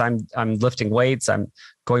 right? Because I'm lifting weights, I'm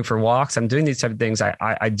going for walks, I'm doing these type of things.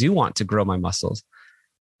 I do want to grow my muscles.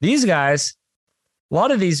 These guys, a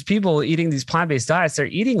lot of these people eating these plant-based diets, they're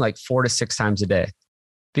eating like 4 to 6 times a day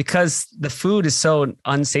because the food is so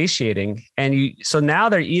unsatiating. And so now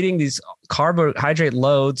they're eating these carbohydrate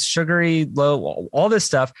loads, sugary low, all this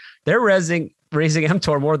stuff. They're raising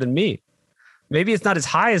mTOR more than meat. Maybe it's not as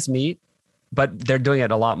high as meat, but they're doing it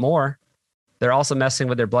a lot more. They're also messing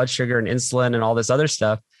with their blood sugar and insulin and all this other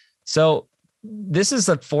stuff. So this is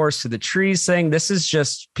a forest to the trees thing. This is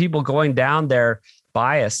just people going down their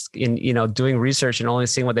bias in, doing research and only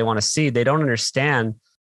seeing what they want to see. They don't understand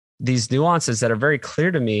these nuances that are very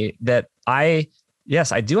clear to me that I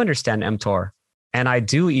do understand mTOR and I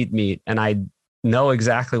do eat meat and I know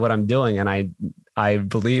exactly what I'm doing. And I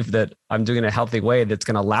believe that I'm doing it in a healthy way that's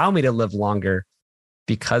going to allow me to live longer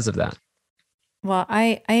because of that. Well,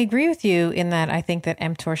 I agree with you in that I think that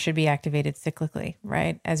mTOR should be activated cyclically,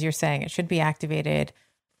 right? As you're saying, it should be activated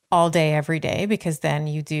all day, every day, because then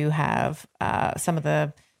you do have some of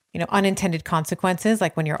the, unintended consequences.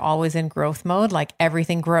 Like when you're always in growth mode, like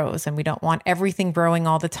everything grows and we don't want everything growing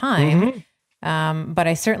all the time. Mm-hmm. But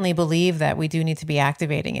I certainly believe that we do need to be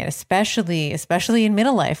activating it, especially in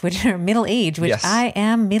middle age, which yes. I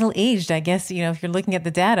am middle aged, I guess, if you're looking at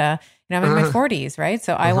the data, I'm in my 40s, right?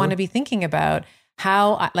 So I want to be thinking about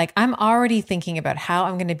how, I'm already thinking about how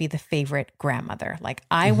I'm going to be the favorite grandmother. Like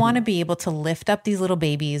I want to be able to lift up these little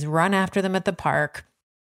babies, run after them at the park,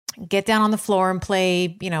 get down on the floor and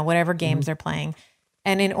play, whatever games they're playing.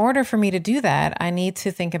 And in order for me to do that, I need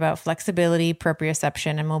to think about flexibility,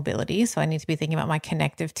 proprioception, and mobility. So I need to be thinking about my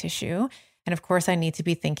connective tissue. And of course, I need to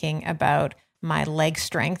be thinking about my leg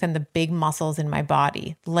strength and the big muscles in my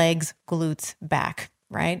body, legs, glutes, back,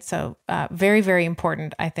 right? So very, very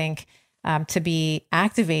important, I think, to be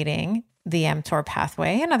activating the mTOR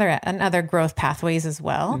pathway and other growth pathways as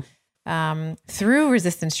well, through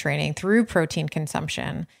resistance training, through protein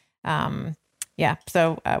consumption.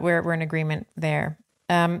 So we're in agreement there.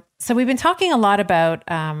 So we've been talking a lot about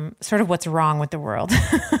sort of what's wrong with the world,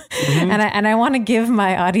 and I want to give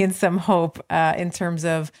my audience some hope in terms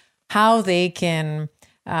of how they can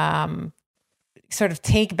sort of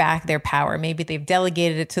take back their power. Maybe they've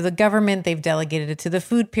delegated it to the government. They've delegated it to the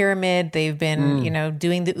food pyramid. They've been,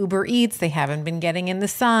 doing the Uber Eats. They haven't been getting in the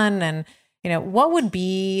sun. And, what would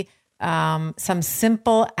be some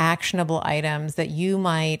simple actionable items that you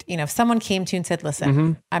might, if someone came to you and said,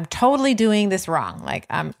 listen, I'm totally doing this wrong. Like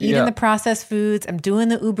I'm eating the processed foods. I'm doing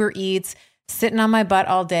the Uber Eats, sitting on my butt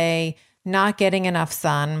all day, not getting enough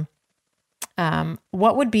sun.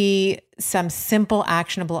 What would be some simple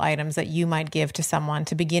actionable items that you might give to someone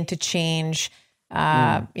to begin to change,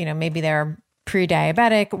 maybe they're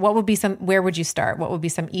pre-diabetic. What would be where would you start? What would be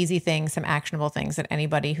some easy things, some actionable things that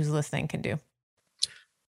anybody who's listening can do?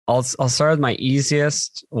 I'll start with my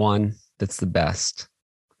easiest one. That's the best.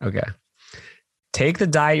 Okay. Take the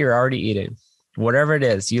diet you're already eating, whatever it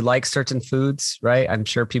is. You like certain foods, right? I'm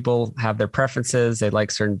sure people have their preferences. They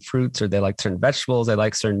like certain fruits or they like certain vegetables. They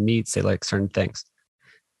like certain meats. They like certain things.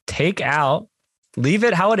 Leave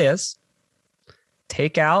it how it is.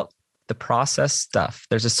 Take out the processed stuff.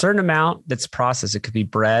 There's a certain amount that's processed. It could be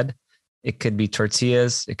bread. It could be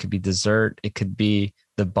tortillas. It could be dessert. It could be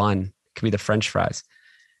the bun. It could be the French fries.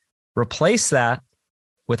 Replace that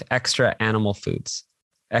with extra animal foods,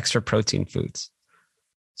 extra protein foods.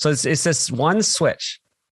 So it's this one switch.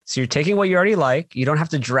 So you're taking what you already like. You don't have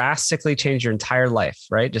to drastically change your entire life,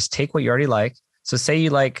 right? Just take what you already like. So say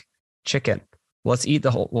you like chicken. Let's eat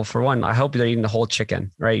the whole, well, for one, I hope you're eating the whole chicken,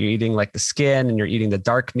 right? You're eating like the skin and you're eating the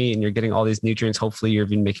dark meat and you're getting all these nutrients. Hopefully you're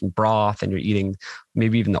even making broth and you're eating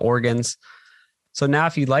maybe even the organs. So now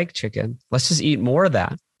if you like chicken, let's just eat more of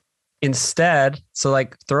that. Instead, so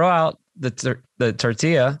like throw out the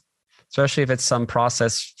tortilla, especially if it's some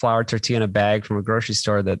processed flour tortilla in a bag from a grocery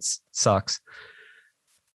store that sucks.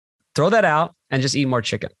 Throw that out and just eat more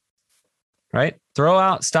chicken, right?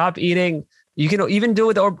 Stop eating. You can even do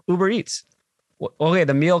it with Uber Eats. Okay,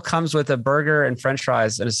 the meal comes with a burger and French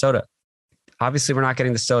fries and a soda. Obviously, we're not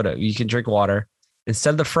getting the soda. You can drink water. Instead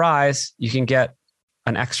of the fries, you can get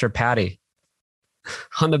an extra patty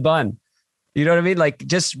on the bun. You know what I mean? Like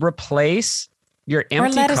just replace your empty or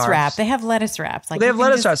lettuce carbs. wrap. They have lettuce wraps. Like they have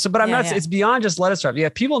lettuce wraps. So, but it's beyond just lettuce wrap. Yeah,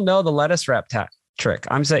 people know the lettuce wrap trick.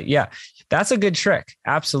 I'm saying, that's a good trick.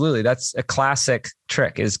 Absolutely. That's a classic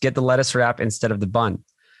trick is get the lettuce wrap instead of the bun.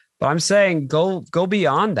 But I'm saying go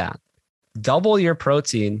beyond that. Double your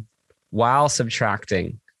protein while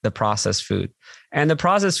subtracting the processed food. And the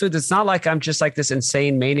processed food, it's not like I'm just like this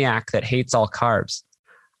insane maniac that hates all carbs.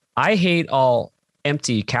 I hate all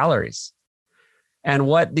empty calories. And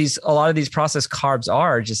what a lot of these processed carbs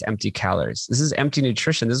are just empty calories. This is empty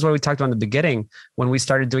nutrition. This is what we talked about in the beginning when we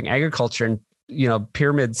started doing agriculture and,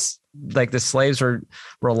 pyramids, like the slaves were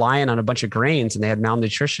relying on a bunch of grains and they had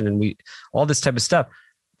malnutrition and all this type of stuff.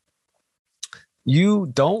 You're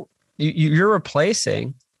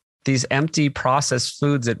replacing these empty processed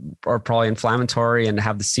foods that are probably inflammatory and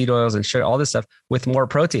have the seed oils and sugar, all this stuff with more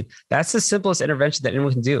protein. That's the simplest intervention that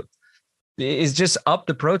anyone can do. Is just up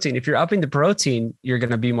the protein. If you're upping the protein, you're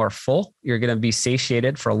going to be more full. You're going to be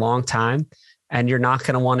satiated for a long time, and you're not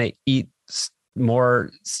going to want to eat more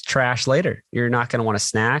trash later. You're not going to want to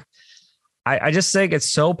snack. I just think it's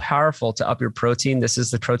so powerful to up your protein. This is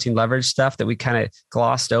the protein leverage stuff that we kind of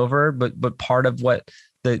glossed over, but part of what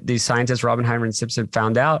the scientists Robbenheimer and Simpson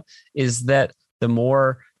found out is that the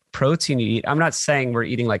more protein you eat, I'm not saying we're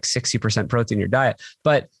eating like 60% protein in your diet,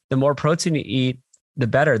 but the more protein you eat, the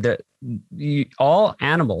better. All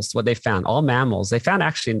animals, what they found, all mammals, they found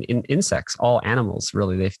actually in insects, all animals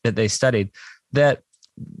really that they studied, that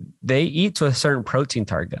they eat to a certain protein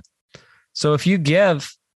target. So if you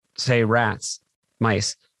give, say, rats,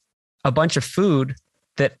 mice, a bunch of food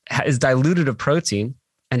that is diluted of protein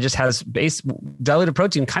and just has diluted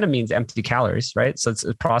protein kind of means empty calories, right? So it's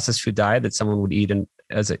a processed food diet that someone would eat in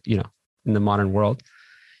the modern world.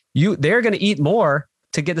 They're going to eat more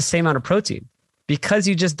to get the same amount of protein. Because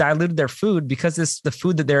you just diluted their food, because the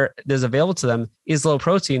food that's available to them is low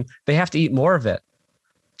protein, they have to eat more of it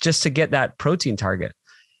just to get that protein target.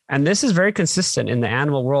 And this is very consistent in the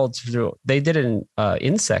animal world. They did it in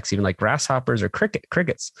insects, even like grasshoppers or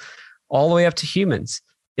crickets, all the way up to humans,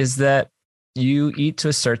 is that you eat to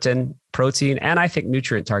a certain protein and I think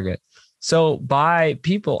nutrient target. So by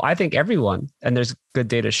people, I think everyone, and there's good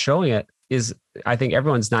data showing it, I think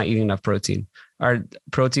everyone's not eating enough protein. Our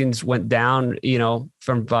proteins went down,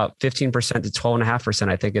 from about 15% to 12.5%,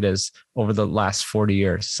 I think it is, over the last 40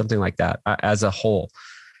 years, something like that as a whole.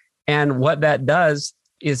 And what that does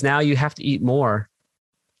is now you have to eat more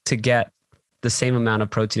to get the same amount of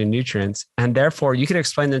protein and nutrients. And therefore you could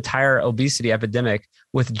explain the entire obesity epidemic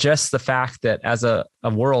with just the fact that as a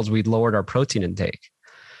world, we lowered our protein intake.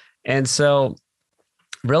 And so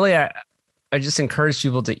really, I just encourage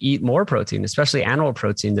people to eat more protein, especially animal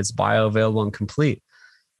protein that's bioavailable and complete.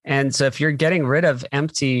 And so if you're getting rid of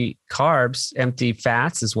empty carbs, empty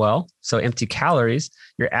fats as well, so empty calories,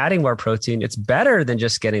 you're adding more protein. It's better than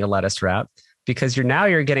just getting a lettuce wrap because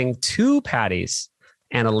you're getting 2 patties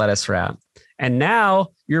and a lettuce wrap. And now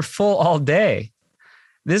you're full all day.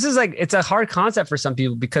 This is it's a hard concept for some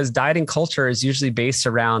people because dieting culture is usually based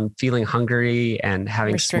around feeling hungry and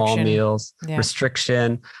having small meals,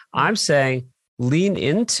 restriction. I'm saying lean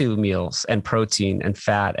into meals and protein and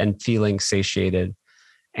fat and feeling satiated.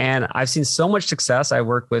 And I've seen so much success. I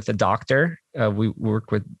work with a doctor. We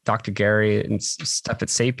work with Dr. Gary and stuff at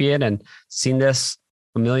Sapien and seen this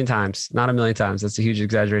a million times, not a million times. That's a huge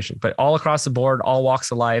exaggeration, but all across the board, all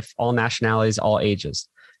walks of life, all nationalities, all ages.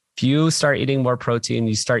 If you start eating more protein,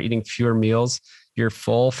 you start eating fewer meals, you're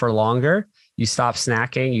full for longer, you stop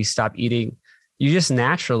snacking, you stop eating, you just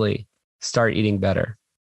naturally start eating better.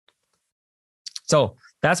 So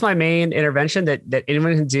that's my main intervention that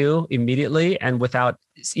anyone can do immediately and without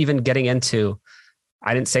even getting into,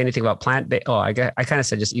 I didn't say anything about plant-based. I kind of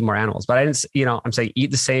said just eat more animals, but I didn't, I'm saying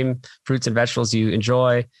eat the same fruits and vegetables you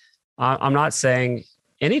enjoy. I'm not saying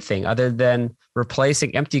anything other than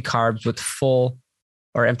replacing empty carbs with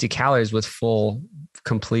empty calories with full,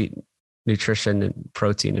 complete nutrition and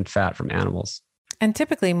protein and fat from animals. And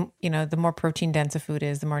typically, the more protein dense a food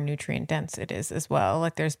is, the more nutrient dense it is as well.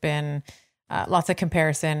 Like there's been lots of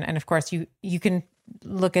comparison. And of course, you can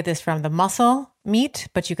look at this from the muscle meat,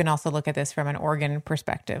 but you can also look at this from an organ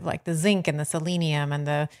perspective, like the zinc and the selenium and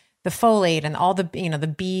the folate and all the,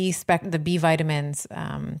 the B vitamins,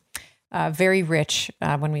 very rich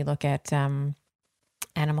when we look at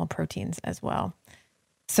animal proteins as well.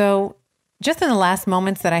 So just in the last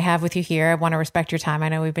moments that I have with you here, I want to respect your time. I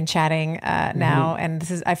know we've been chatting now,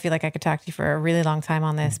 and I feel like I could talk to you for a really long time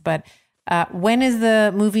on this, but when is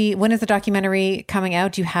the documentary coming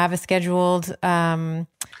out? Do you have a scheduled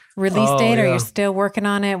release date? Or you're still working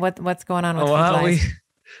on it? What's going on with it?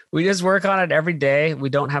 We just work on it every day. We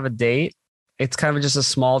don't have a date. It's kind of just a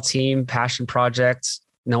small team, passion project.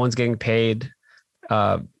 No one's getting paid.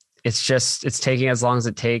 It's taking as long as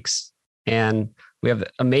it takes. And we have an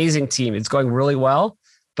amazing team. It's going really well,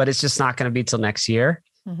 but it's just not going to be till next year.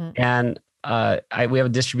 Mm-hmm. And we have a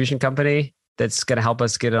distribution company that's going to help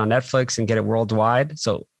us get it on Netflix and get it worldwide.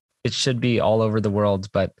 So it should be all over the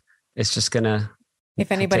world, but it's just going to.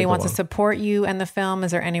 If anybody wants to support you and the film,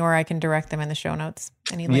 is there anywhere I can direct them in the show notes?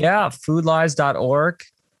 Foodlies.org.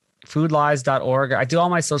 foodlies.org. I do all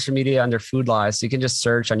my social media under Food Lies. So you can just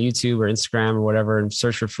search on YouTube or Instagram or whatever and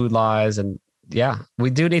search for Food Lies. And yeah, we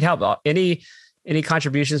do need help. Any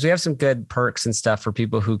contributions? We have some good perks and stuff for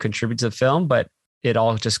people who contribute to the film, but it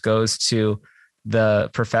all just goes to the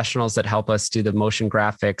professionals that help us do the motion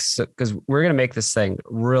graphics, because we're going to make this thing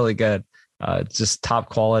really good. Just top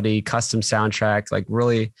quality, custom soundtrack, like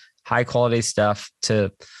really high quality stuff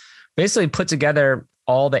to basically put together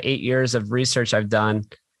all the 8 years of research I've done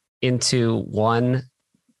into one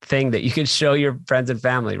thing that you can show your friends and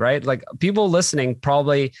family, right? Like people listening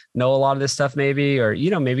probably know a lot of this stuff maybe, or,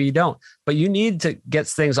 maybe you don't, but you need to get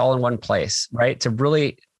things all in one place, right? To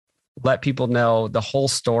really let people know the whole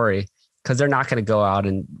story, because they're not going to go out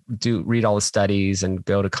and read all the studies and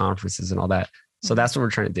go to conferences and all that. So that's what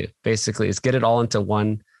we're trying to do basically, is get it all into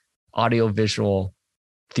one audio visual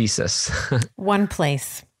thesis. One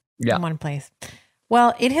place. Yeah. One place.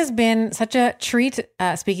 Well, it has been such a treat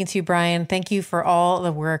speaking to you, Brian. Thank you for all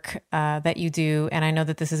the work that you do. And I know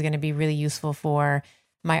that this is going to be really useful for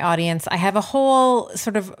my audience. I have a whole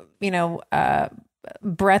sort of,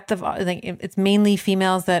 breadth of, it's mainly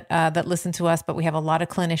females that listen to us, but we have a lot of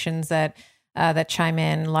clinicians that chime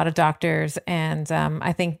in, a lot of doctors. And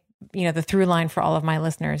I think, the through line for all of my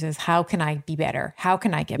listeners is, how can I be better? How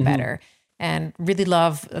can I get better? And really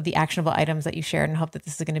love the actionable items that you shared, and hope that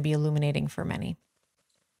this is going to be illuminating for many.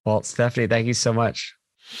 Well, Stephanie, thank you so much.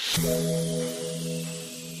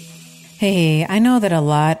 Hey, I know that a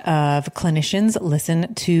lot of clinicians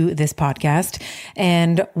listen to this podcast,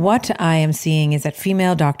 and what I am seeing is that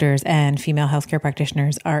female doctors and female healthcare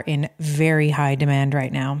practitioners are in very high demand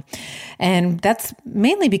right now. And that's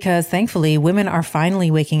mainly because, thankfully, women are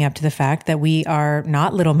finally waking up to the fact that we are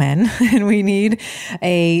not little men, and we need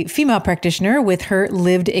a female practitioner with her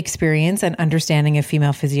lived experience and understanding of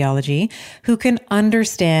female physiology, who can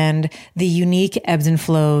understand the unique ebbs and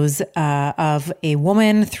flows of a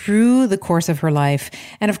woman through the course of her life,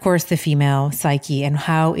 and of course the female psyche and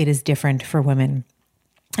how it is different for women.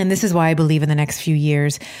 And this is why I believe in the next few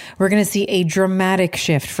years, we're going to see a dramatic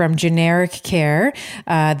shift from generic care,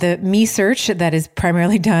 the me search that is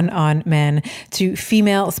primarily done on men, to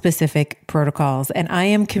female specific protocols. And I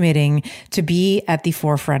am committing to be at the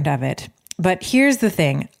forefront of it. But here's the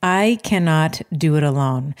thing, I cannot do it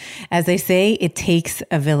alone. As they say, it takes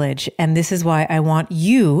a village. And this is why I want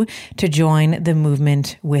you to join the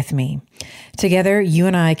movement with me. Together, you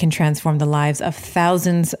and I can transform the lives of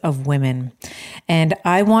thousands of women. And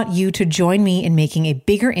I want you to join me in making a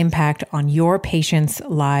bigger impact on your patients'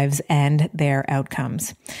 lives and their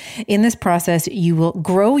outcomes. In this process, you will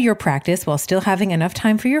grow your practice while still having enough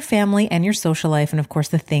time for your family and your social life, and of course,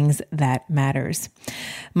 the things that matters.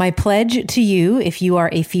 My pledge to you, if you are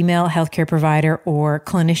a female healthcare provider or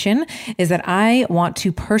clinician, is that I want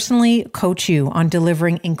to personally coach you on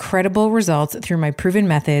delivering incredible results through my proven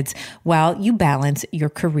methods while you balance your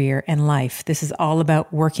career and life. This is all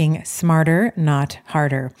about working smarter, not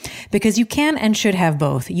harder, because you can and should have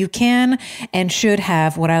both. You can and should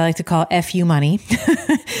have what I like to call FU money,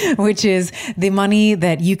 which is the money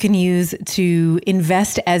that you can use to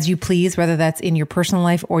invest as you please, whether that's in your personal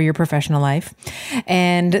life or your professional life,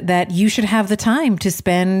 and that you should have the time to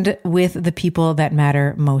spend with the people that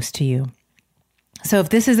matter most to you. So if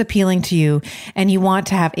this is appealing to you and you want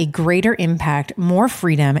to have a greater impact, more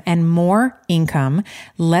freedom, and more income,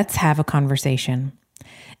 let's have a conversation.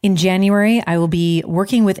 In January, I will be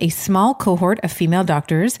working with a small cohort of female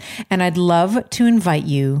doctors, and I'd love to invite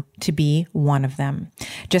you to be one of them.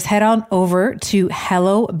 Just head on over to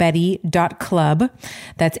hellobetty.club.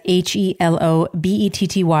 That's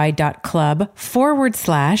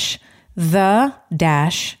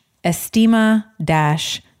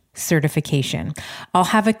HELOBETTY.club/the-estima-certification. I'll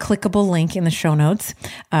have a clickable link in the show notes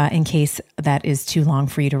in case that is too long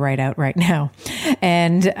for you to write out right now.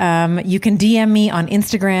 And you can DM me on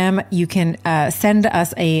Instagram. You can send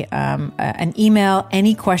us an email,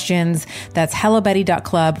 any questions. That's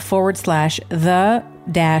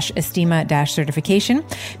hellobetty.club/the-estima-certification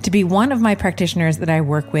to be one of my practitioners that I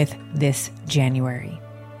work with this January.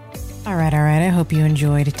 All right. I hope you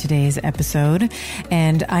enjoyed today's episode.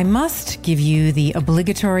 And I must give you the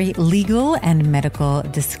obligatory legal and medical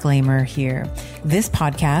disclaimer here. This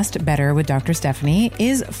podcast, Better with Dr. Stephanie,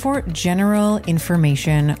 is for general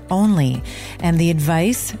information only. And the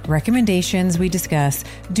advice, recommendations we discuss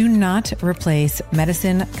do not replace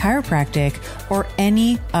medicine, chiropractic, or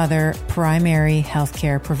any other primary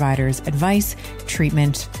healthcare provider's advice,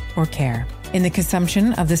 treatment, or care. In the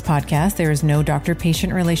consumption of this podcast, there is no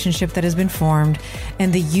doctor-patient relationship that has been formed,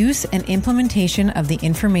 and the use and implementation of the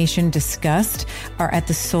information discussed are at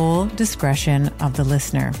the sole discretion of the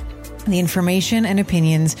listener. The information and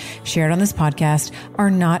opinions shared on this podcast are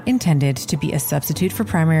not intended to be a substitute for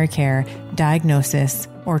primary care, diagnosis,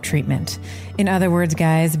 or treatment. In other words,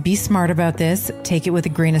 guys, be smart about this. Take it with a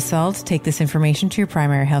grain of salt. Take this information to your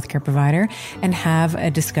primary healthcare provider and have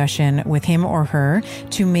a discussion with him or her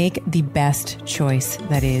to make the best choice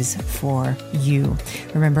that is for you.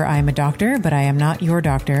 Remember, I am a doctor, but I am not your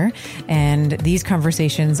doctor. And these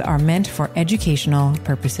conversations are meant for educational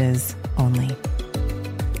purposes only.